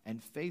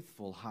and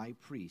faithful high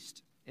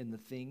priest in the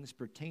things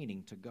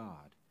pertaining to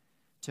God,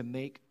 to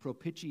make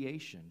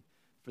propitiation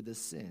for the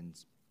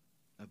sins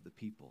of the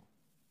people.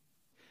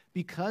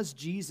 Because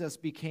Jesus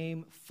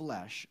became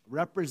flesh,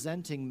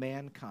 representing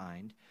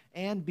mankind,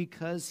 and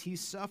because he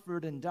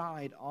suffered and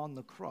died on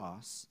the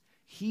cross,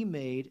 he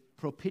made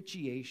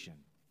propitiation,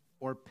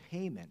 or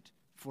payment,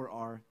 for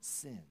our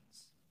sins.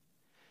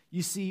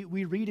 You see,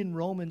 we read in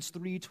Romans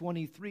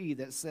 3:23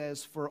 that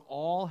says, for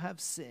all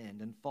have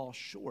sinned and fall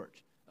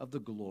short of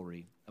the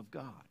glory of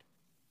God.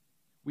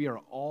 We are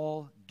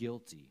all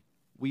guilty.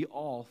 We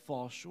all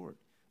fall short.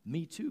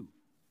 Me too.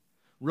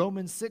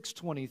 Romans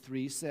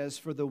 6:23 says,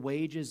 for the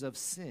wages of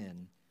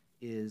sin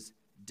is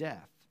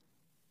death.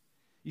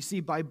 You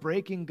see, by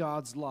breaking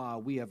God's law,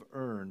 we have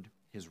earned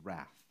his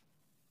wrath.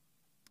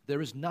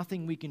 There is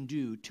nothing we can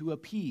do to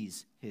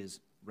appease his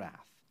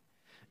wrath.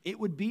 It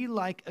would be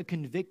like a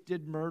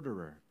convicted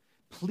murderer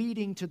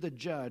pleading to the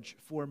judge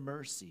for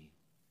mercy.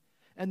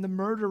 And the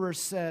murderer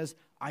says,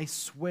 I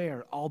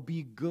swear I'll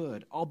be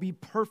good, I'll be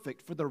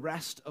perfect for the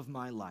rest of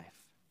my life.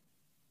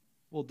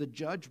 Well, the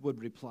judge would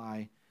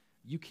reply,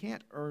 you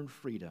can't earn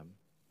freedom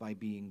by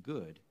being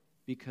good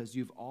because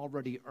you've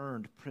already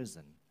earned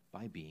prison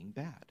by being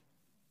bad.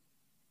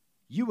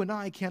 You and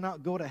I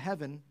cannot go to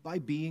heaven by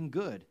being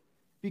good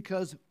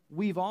because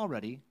we've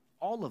already,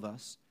 all of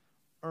us,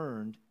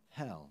 earned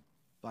hell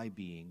by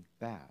being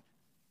bad,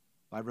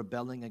 by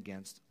rebelling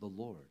against the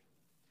Lord.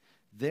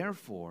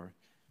 Therefore,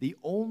 the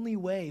only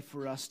way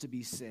for us to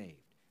be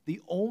saved,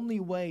 the only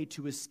way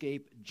to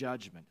escape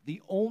judgment,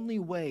 the only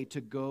way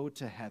to go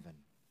to heaven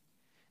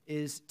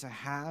is to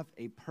have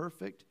a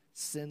perfect,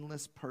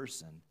 sinless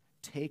person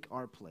take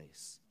our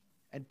place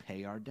and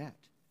pay our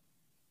debt.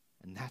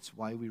 And that's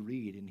why we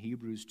read in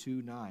Hebrews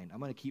 2:9. I'm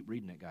going to keep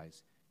reading it,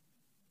 guys.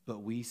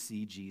 But we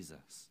see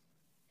Jesus,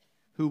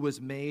 who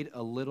was made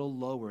a little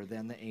lower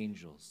than the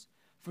angels,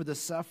 for the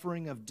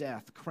suffering of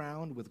death,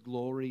 crowned with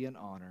glory and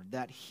honor,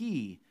 that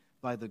he,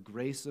 by the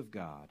grace of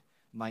God,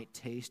 might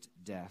taste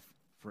death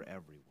for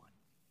everyone.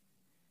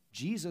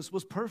 Jesus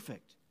was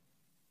perfect.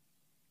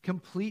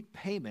 Complete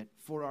payment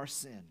for our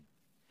sin.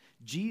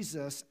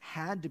 Jesus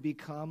had to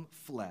become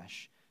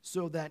flesh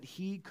so that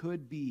he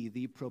could be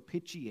the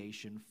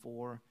propitiation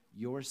for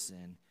your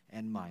sin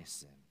and my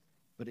sin.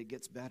 But it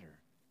gets better.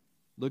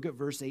 Look at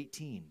verse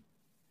 18.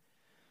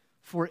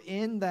 For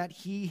in that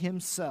he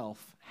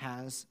himself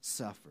has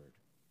suffered,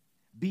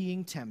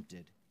 being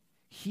tempted,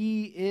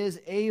 he is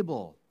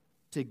able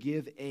to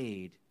give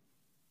aid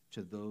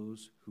to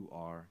those who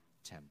are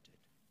tempted.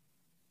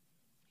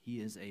 He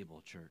is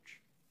able,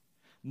 church.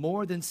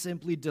 More than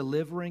simply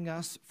delivering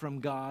us from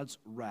God's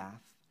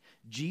wrath,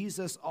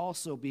 Jesus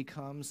also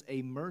becomes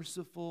a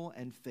merciful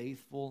and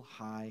faithful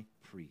high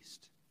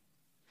priest.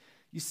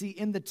 You see,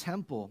 in the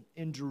temple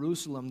in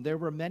Jerusalem, there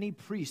were many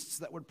priests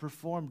that would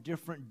perform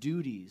different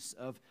duties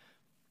of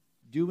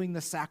doing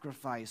the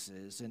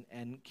sacrifices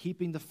and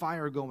keeping the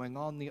fire going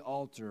on the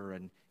altar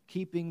and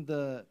keeping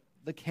the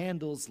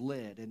candles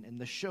lit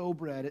and the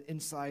showbread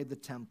inside the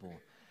temple.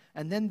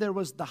 And then there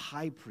was the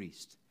high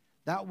priest.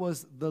 That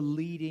was the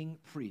leading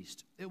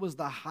priest. It was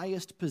the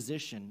highest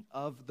position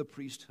of the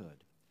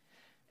priesthood.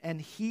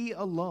 And he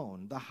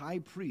alone, the high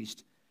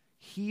priest,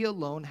 he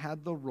alone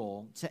had the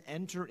role to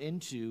enter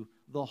into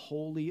the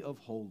Holy of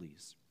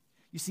Holies.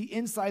 You see,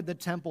 inside the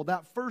temple,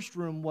 that first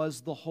room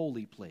was the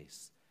holy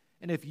place.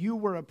 And if you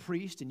were a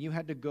priest and you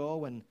had to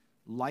go and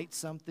light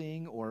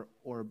something or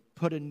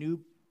put a new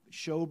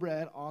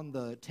showbread on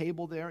the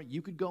table there,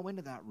 you could go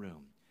into that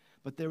room.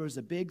 But there was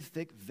a big,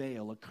 thick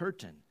veil, a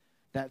curtain,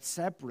 that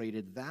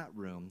separated that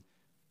room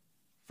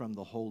from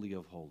the Holy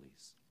of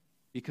Holies.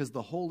 Because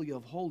the Holy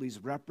of Holies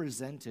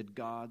represented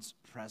God's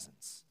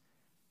presence.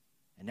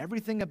 And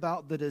everything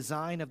about the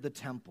design of the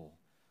temple,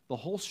 the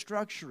whole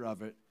structure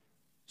of it,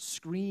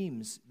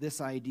 screams this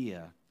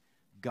idea: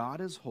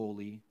 God is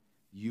holy,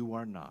 you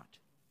are not.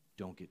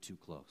 Don't get too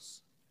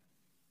close.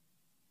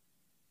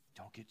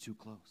 Don't get too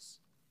close.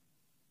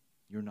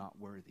 You're not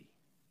worthy.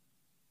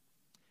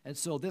 And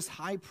so this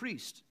high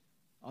priest,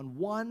 on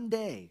one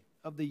day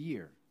of the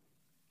year,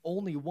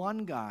 only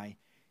one guy,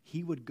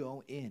 he would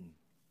go in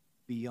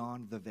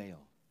beyond the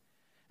veil,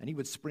 and he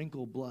would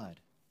sprinkle blood.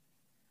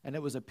 And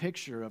it was a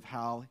picture of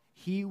how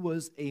he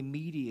was a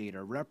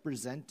mediator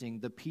representing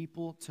the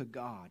people to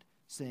God,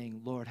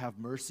 saying, Lord, have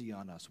mercy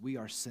on us. We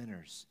are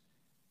sinners.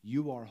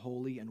 You are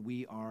holy and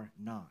we are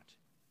not.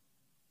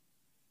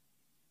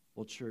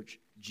 Well, church,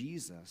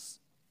 Jesus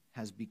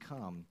has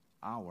become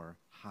our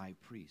high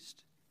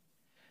priest.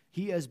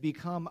 He has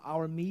become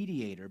our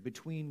mediator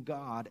between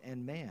God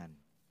and man.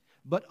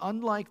 But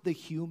unlike the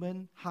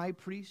human high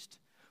priest,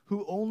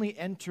 who only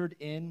entered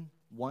in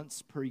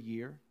once per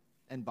year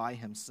and by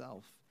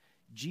himself,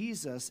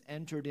 Jesus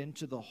entered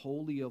into the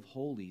Holy of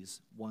Holies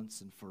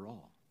once and for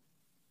all,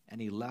 and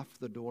he left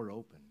the door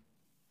open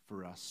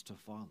for us to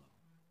follow.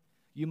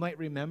 You might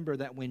remember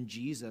that when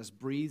Jesus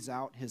breathes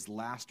out his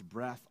last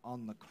breath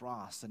on the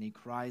cross and he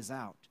cries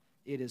out,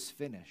 "It is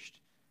finished,"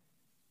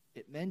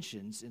 it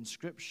mentions in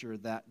Scripture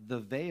that the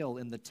veil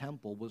in the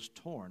temple was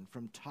torn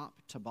from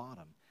top to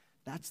bottom.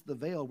 That's the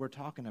veil we're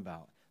talking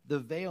about, the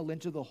veil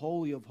into the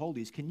Holy of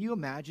Holies. Can you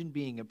imagine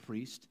being a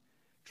priest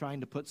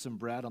trying to put some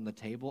bread on the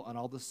table, and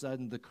all of a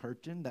sudden the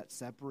curtain that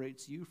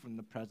separates you from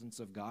the presence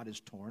of God is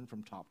torn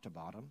from top to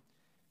bottom?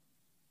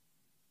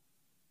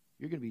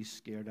 You're going to be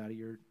scared out of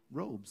your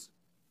robes,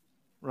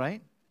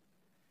 right?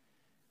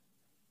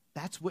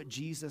 That's what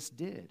Jesus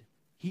did.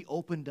 He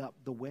opened up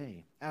the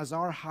way. As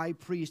our high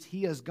priest,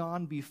 he has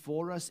gone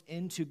before us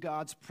into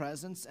God's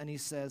presence, and he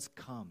says,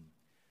 come,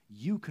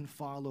 you can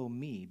follow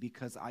me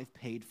because I've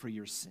paid for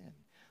your sin.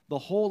 The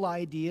whole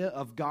idea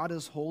of God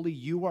is holy,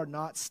 you are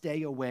not,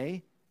 stay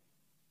away,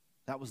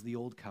 that was the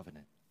old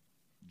covenant.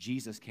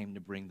 Jesus came to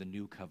bring the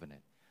new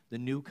covenant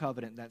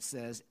that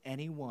says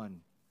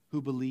anyone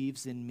who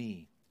believes in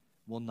me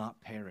will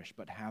not perish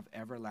but have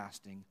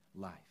everlasting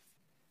life.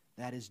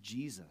 That is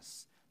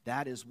Jesus.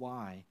 That is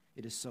why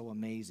it is so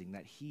amazing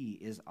that he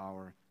is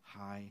our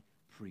high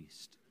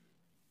priest.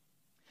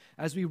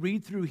 As we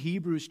read through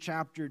Hebrews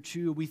chapter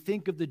 2, we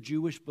think of the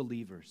Jewish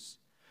believers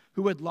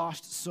who had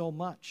lost so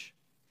much,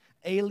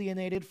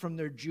 alienated from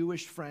their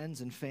Jewish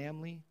friends and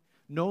family,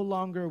 no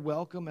longer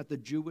welcome at the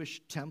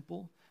Jewish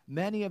temple,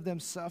 many of them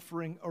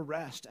suffering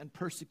arrest and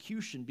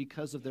persecution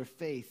because of their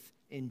faith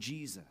in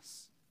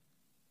Jesus.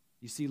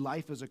 You see,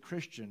 life as a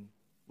Christian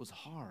was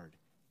hard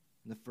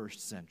in the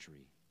first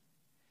century.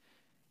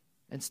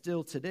 And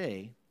still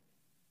today,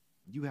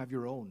 you have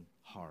your own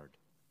hard.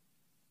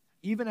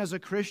 Even as a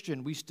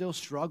Christian, we still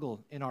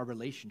struggle in our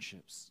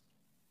relationships.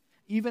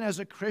 Even as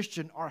a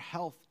Christian, our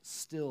health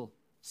still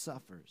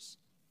suffers.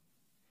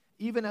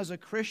 Even as a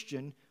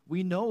Christian,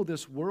 we know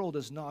this world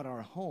is not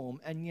our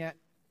home, and yet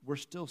we're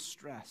still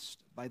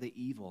stressed by the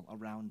evil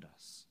around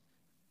us.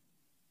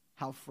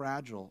 How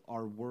fragile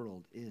our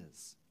world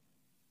is.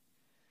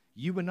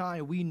 You and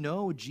I, we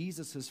know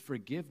Jesus'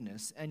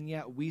 forgiveness, and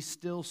yet we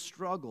still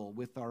struggle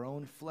with our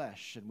own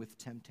flesh and with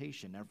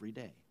temptation every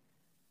day.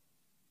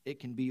 It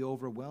can be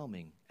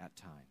overwhelming at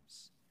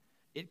times.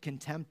 It can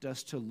tempt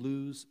us to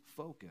lose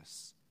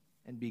focus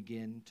and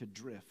begin to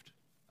drift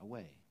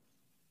away.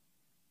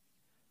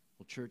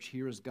 Well, church,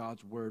 here is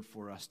God's word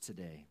for us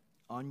today.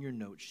 On your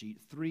note sheet,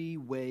 3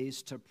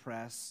 ways to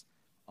press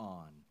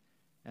on.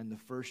 And the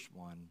first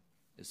one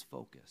is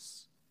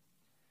focus.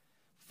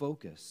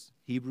 Focus.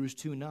 Hebrews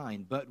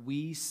 2:9, but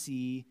we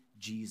see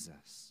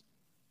Jesus.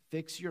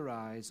 Fix your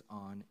eyes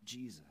on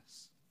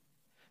Jesus.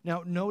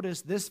 Now,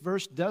 notice this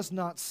verse does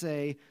not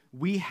say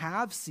we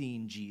have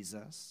seen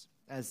Jesus,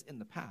 as in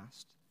the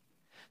past.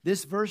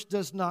 This verse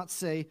does not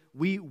say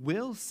we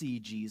will see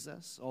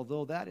Jesus,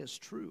 although that is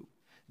true.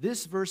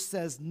 This verse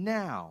says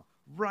now,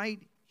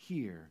 right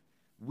here,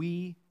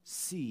 we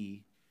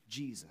see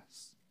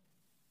Jesus.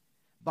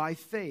 By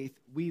faith,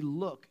 we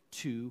look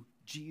to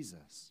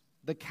Jesus,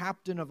 the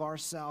captain of our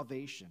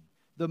salvation,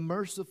 the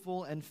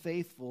merciful and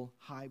faithful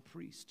high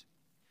priest.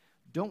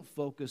 Don't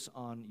focus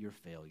on your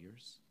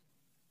failures.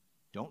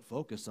 Don't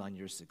focus on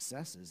your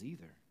successes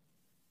either.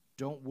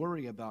 Don't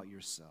worry about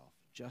yourself.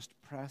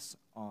 Just press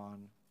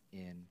on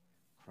in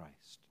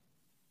Christ.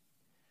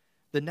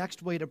 The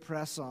next way to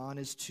press on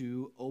is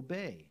to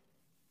obey.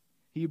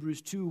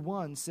 Hebrews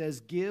 2:1 says,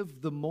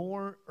 give the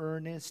more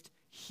earnest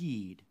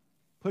heed.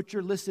 Put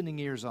your listening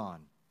ears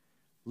on.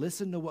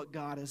 Listen to what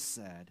God has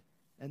said,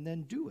 and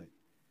then do it.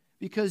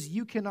 Because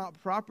you cannot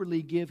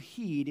properly give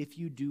heed if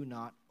you do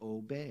not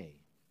obey.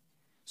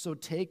 So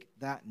take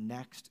that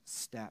next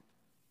step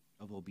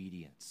of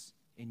obedience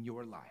in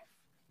your life,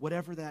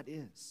 whatever that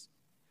is.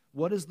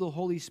 What is the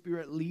Holy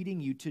Spirit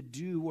leading you to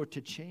do or to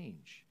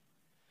change?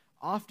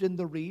 Often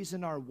the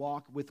reason our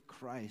walk with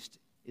Christ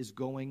is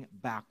going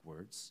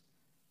backwards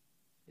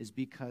is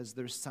because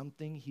there's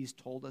something he's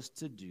told us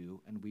to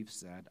do and we've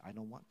said, I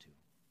don't want to.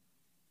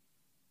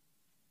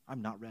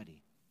 I'm not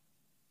ready.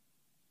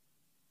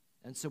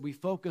 And so we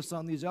focus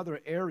on these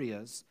other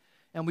areas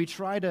and we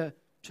try to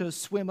to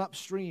swim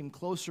upstream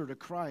closer to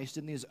Christ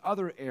in these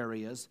other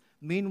areas.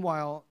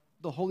 Meanwhile,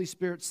 the Holy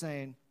Spirit's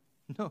saying,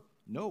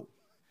 no,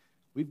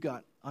 we've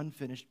got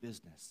unfinished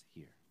business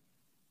here.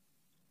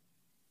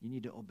 You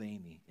need to obey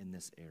me in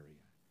this area.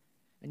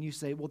 And you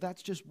say, well,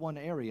 that's just one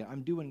area.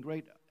 I'm doing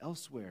great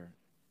elsewhere.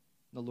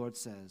 The Lord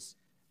says,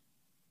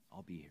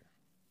 I'll be here.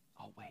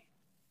 I'll wait.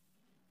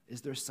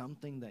 Is there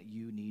something that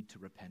you need to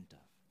repent of?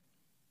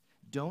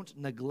 Don't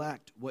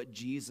neglect what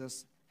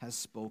Jesus has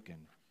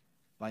spoken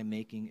by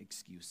making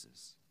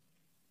excuses.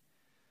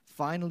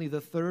 Finally,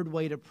 the third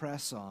way to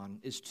press on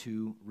is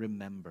to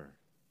remember.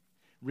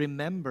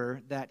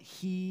 Remember that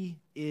he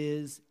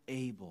is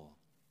able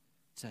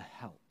to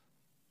help.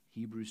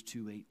 Hebrews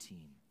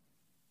 2:18.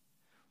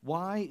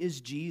 Why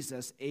is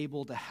Jesus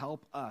able to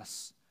help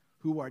us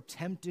who are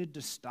tempted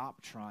to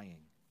stop trying?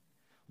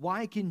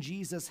 Why can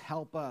Jesus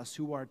help us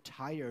who are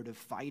tired of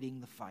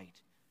fighting the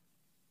fight?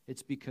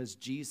 It's because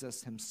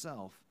Jesus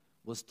himself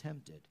was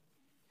tempted.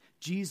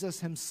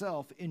 Jesus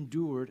himself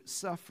endured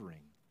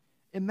suffering.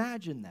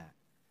 Imagine that.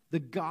 The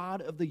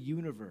God of the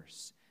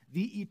universe,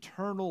 the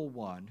eternal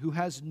one who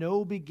has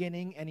no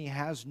beginning and he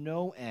has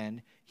no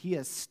end, he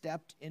has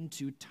stepped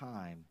into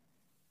time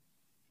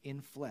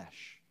in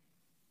flesh.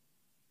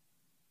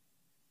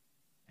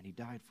 And he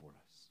died for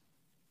us.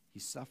 He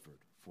suffered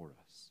for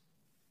us.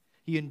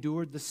 He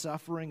endured the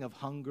suffering of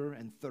hunger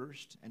and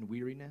thirst and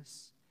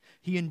weariness.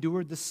 He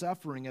endured the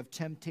suffering of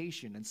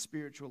temptation and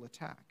spiritual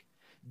attack.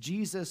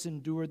 Jesus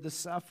endured the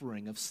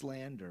suffering of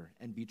slander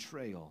and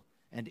betrayal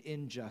and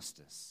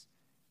injustice.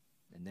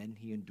 And then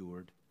he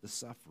endured the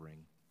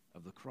suffering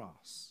of the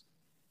cross.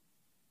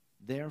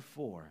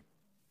 Therefore,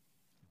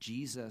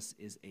 Jesus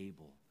is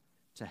able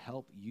to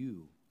help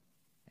you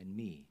and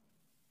me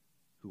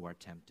who are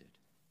tempted.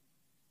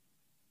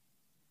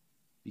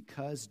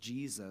 Because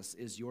Jesus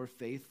is your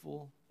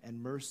faithful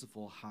and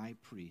merciful high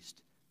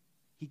priest,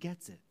 he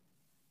gets it.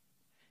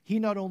 He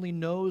not only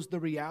knows the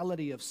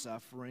reality of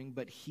suffering,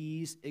 but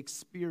he's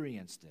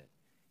experienced it.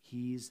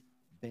 He's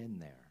been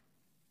there.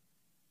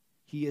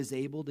 He is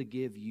able to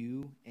give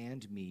you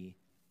and me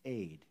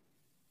aid.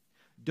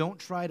 Don't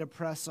try to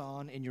press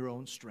on in your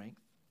own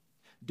strength.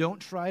 Don't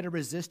try to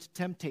resist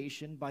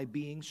temptation by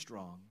being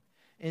strong.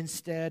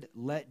 Instead,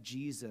 let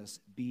Jesus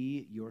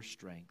be your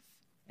strength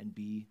and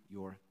be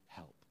your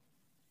help.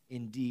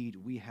 Indeed,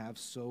 we have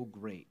so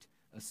great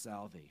a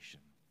salvation.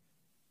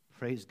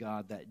 Praise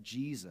God that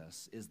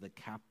Jesus is the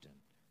captain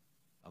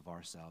of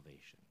our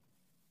salvation.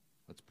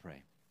 Let's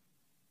pray.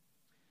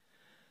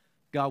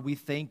 God, we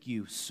thank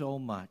you so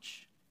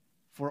much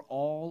for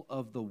all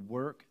of the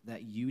work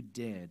that you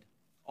did,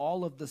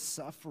 all of the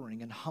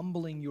suffering and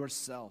humbling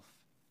yourself.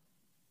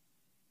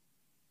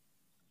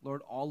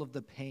 Lord, all of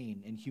the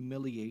pain and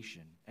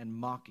humiliation and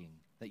mocking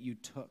that you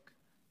took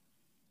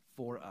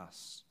for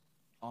us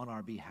on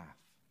our behalf.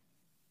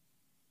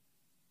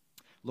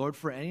 Lord,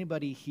 for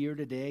anybody here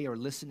today or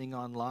listening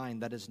online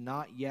that has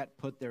not yet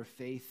put their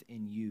faith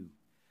in you,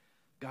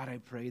 God, I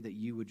pray that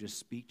you would just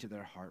speak to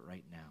their heart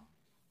right now.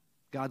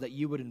 God, that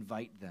you would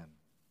invite them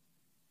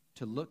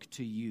to look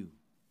to you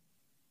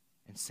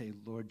and say,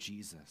 Lord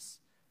Jesus,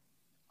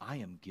 I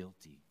am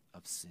guilty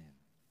of sin.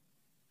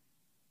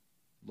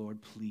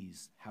 Lord,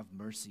 please have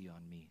mercy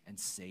on me and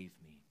save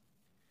me.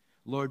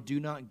 Lord, do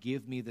not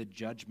give me the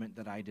judgment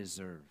that I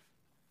deserve.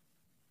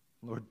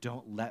 Lord,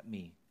 don't let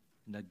me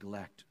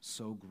neglect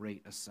so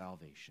great a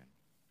salvation.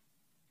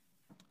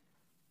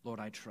 Lord,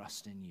 I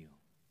trust in you.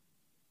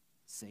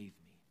 Save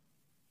me.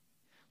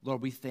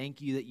 Lord, we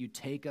thank you that you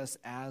take us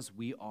as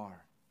we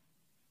are.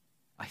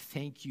 I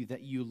thank you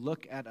that you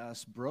look at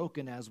us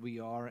broken as we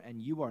are,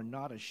 and you are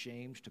not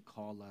ashamed to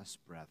call us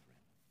brethren.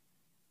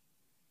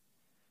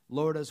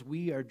 Lord, as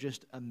we are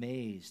just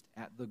amazed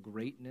at the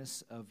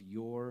greatness of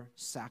your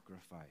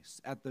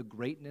sacrifice, at the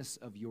greatness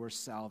of your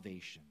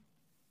salvation,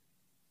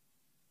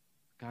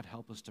 God,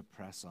 help us to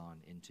press on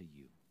into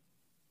you.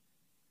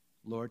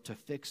 Lord, to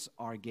fix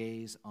our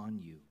gaze on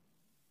you,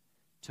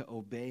 to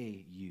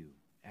obey you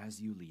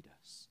as you lead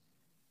us,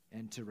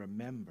 and to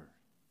remember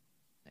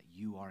that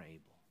you are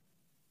able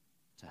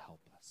to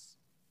help us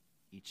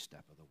each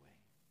step of the way.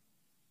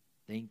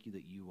 Thank you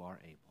that you are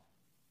able.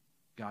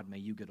 God, may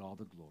you get all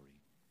the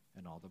glory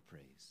and all the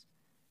praise.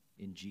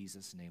 In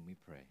Jesus' name we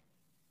pray.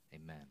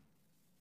 Amen.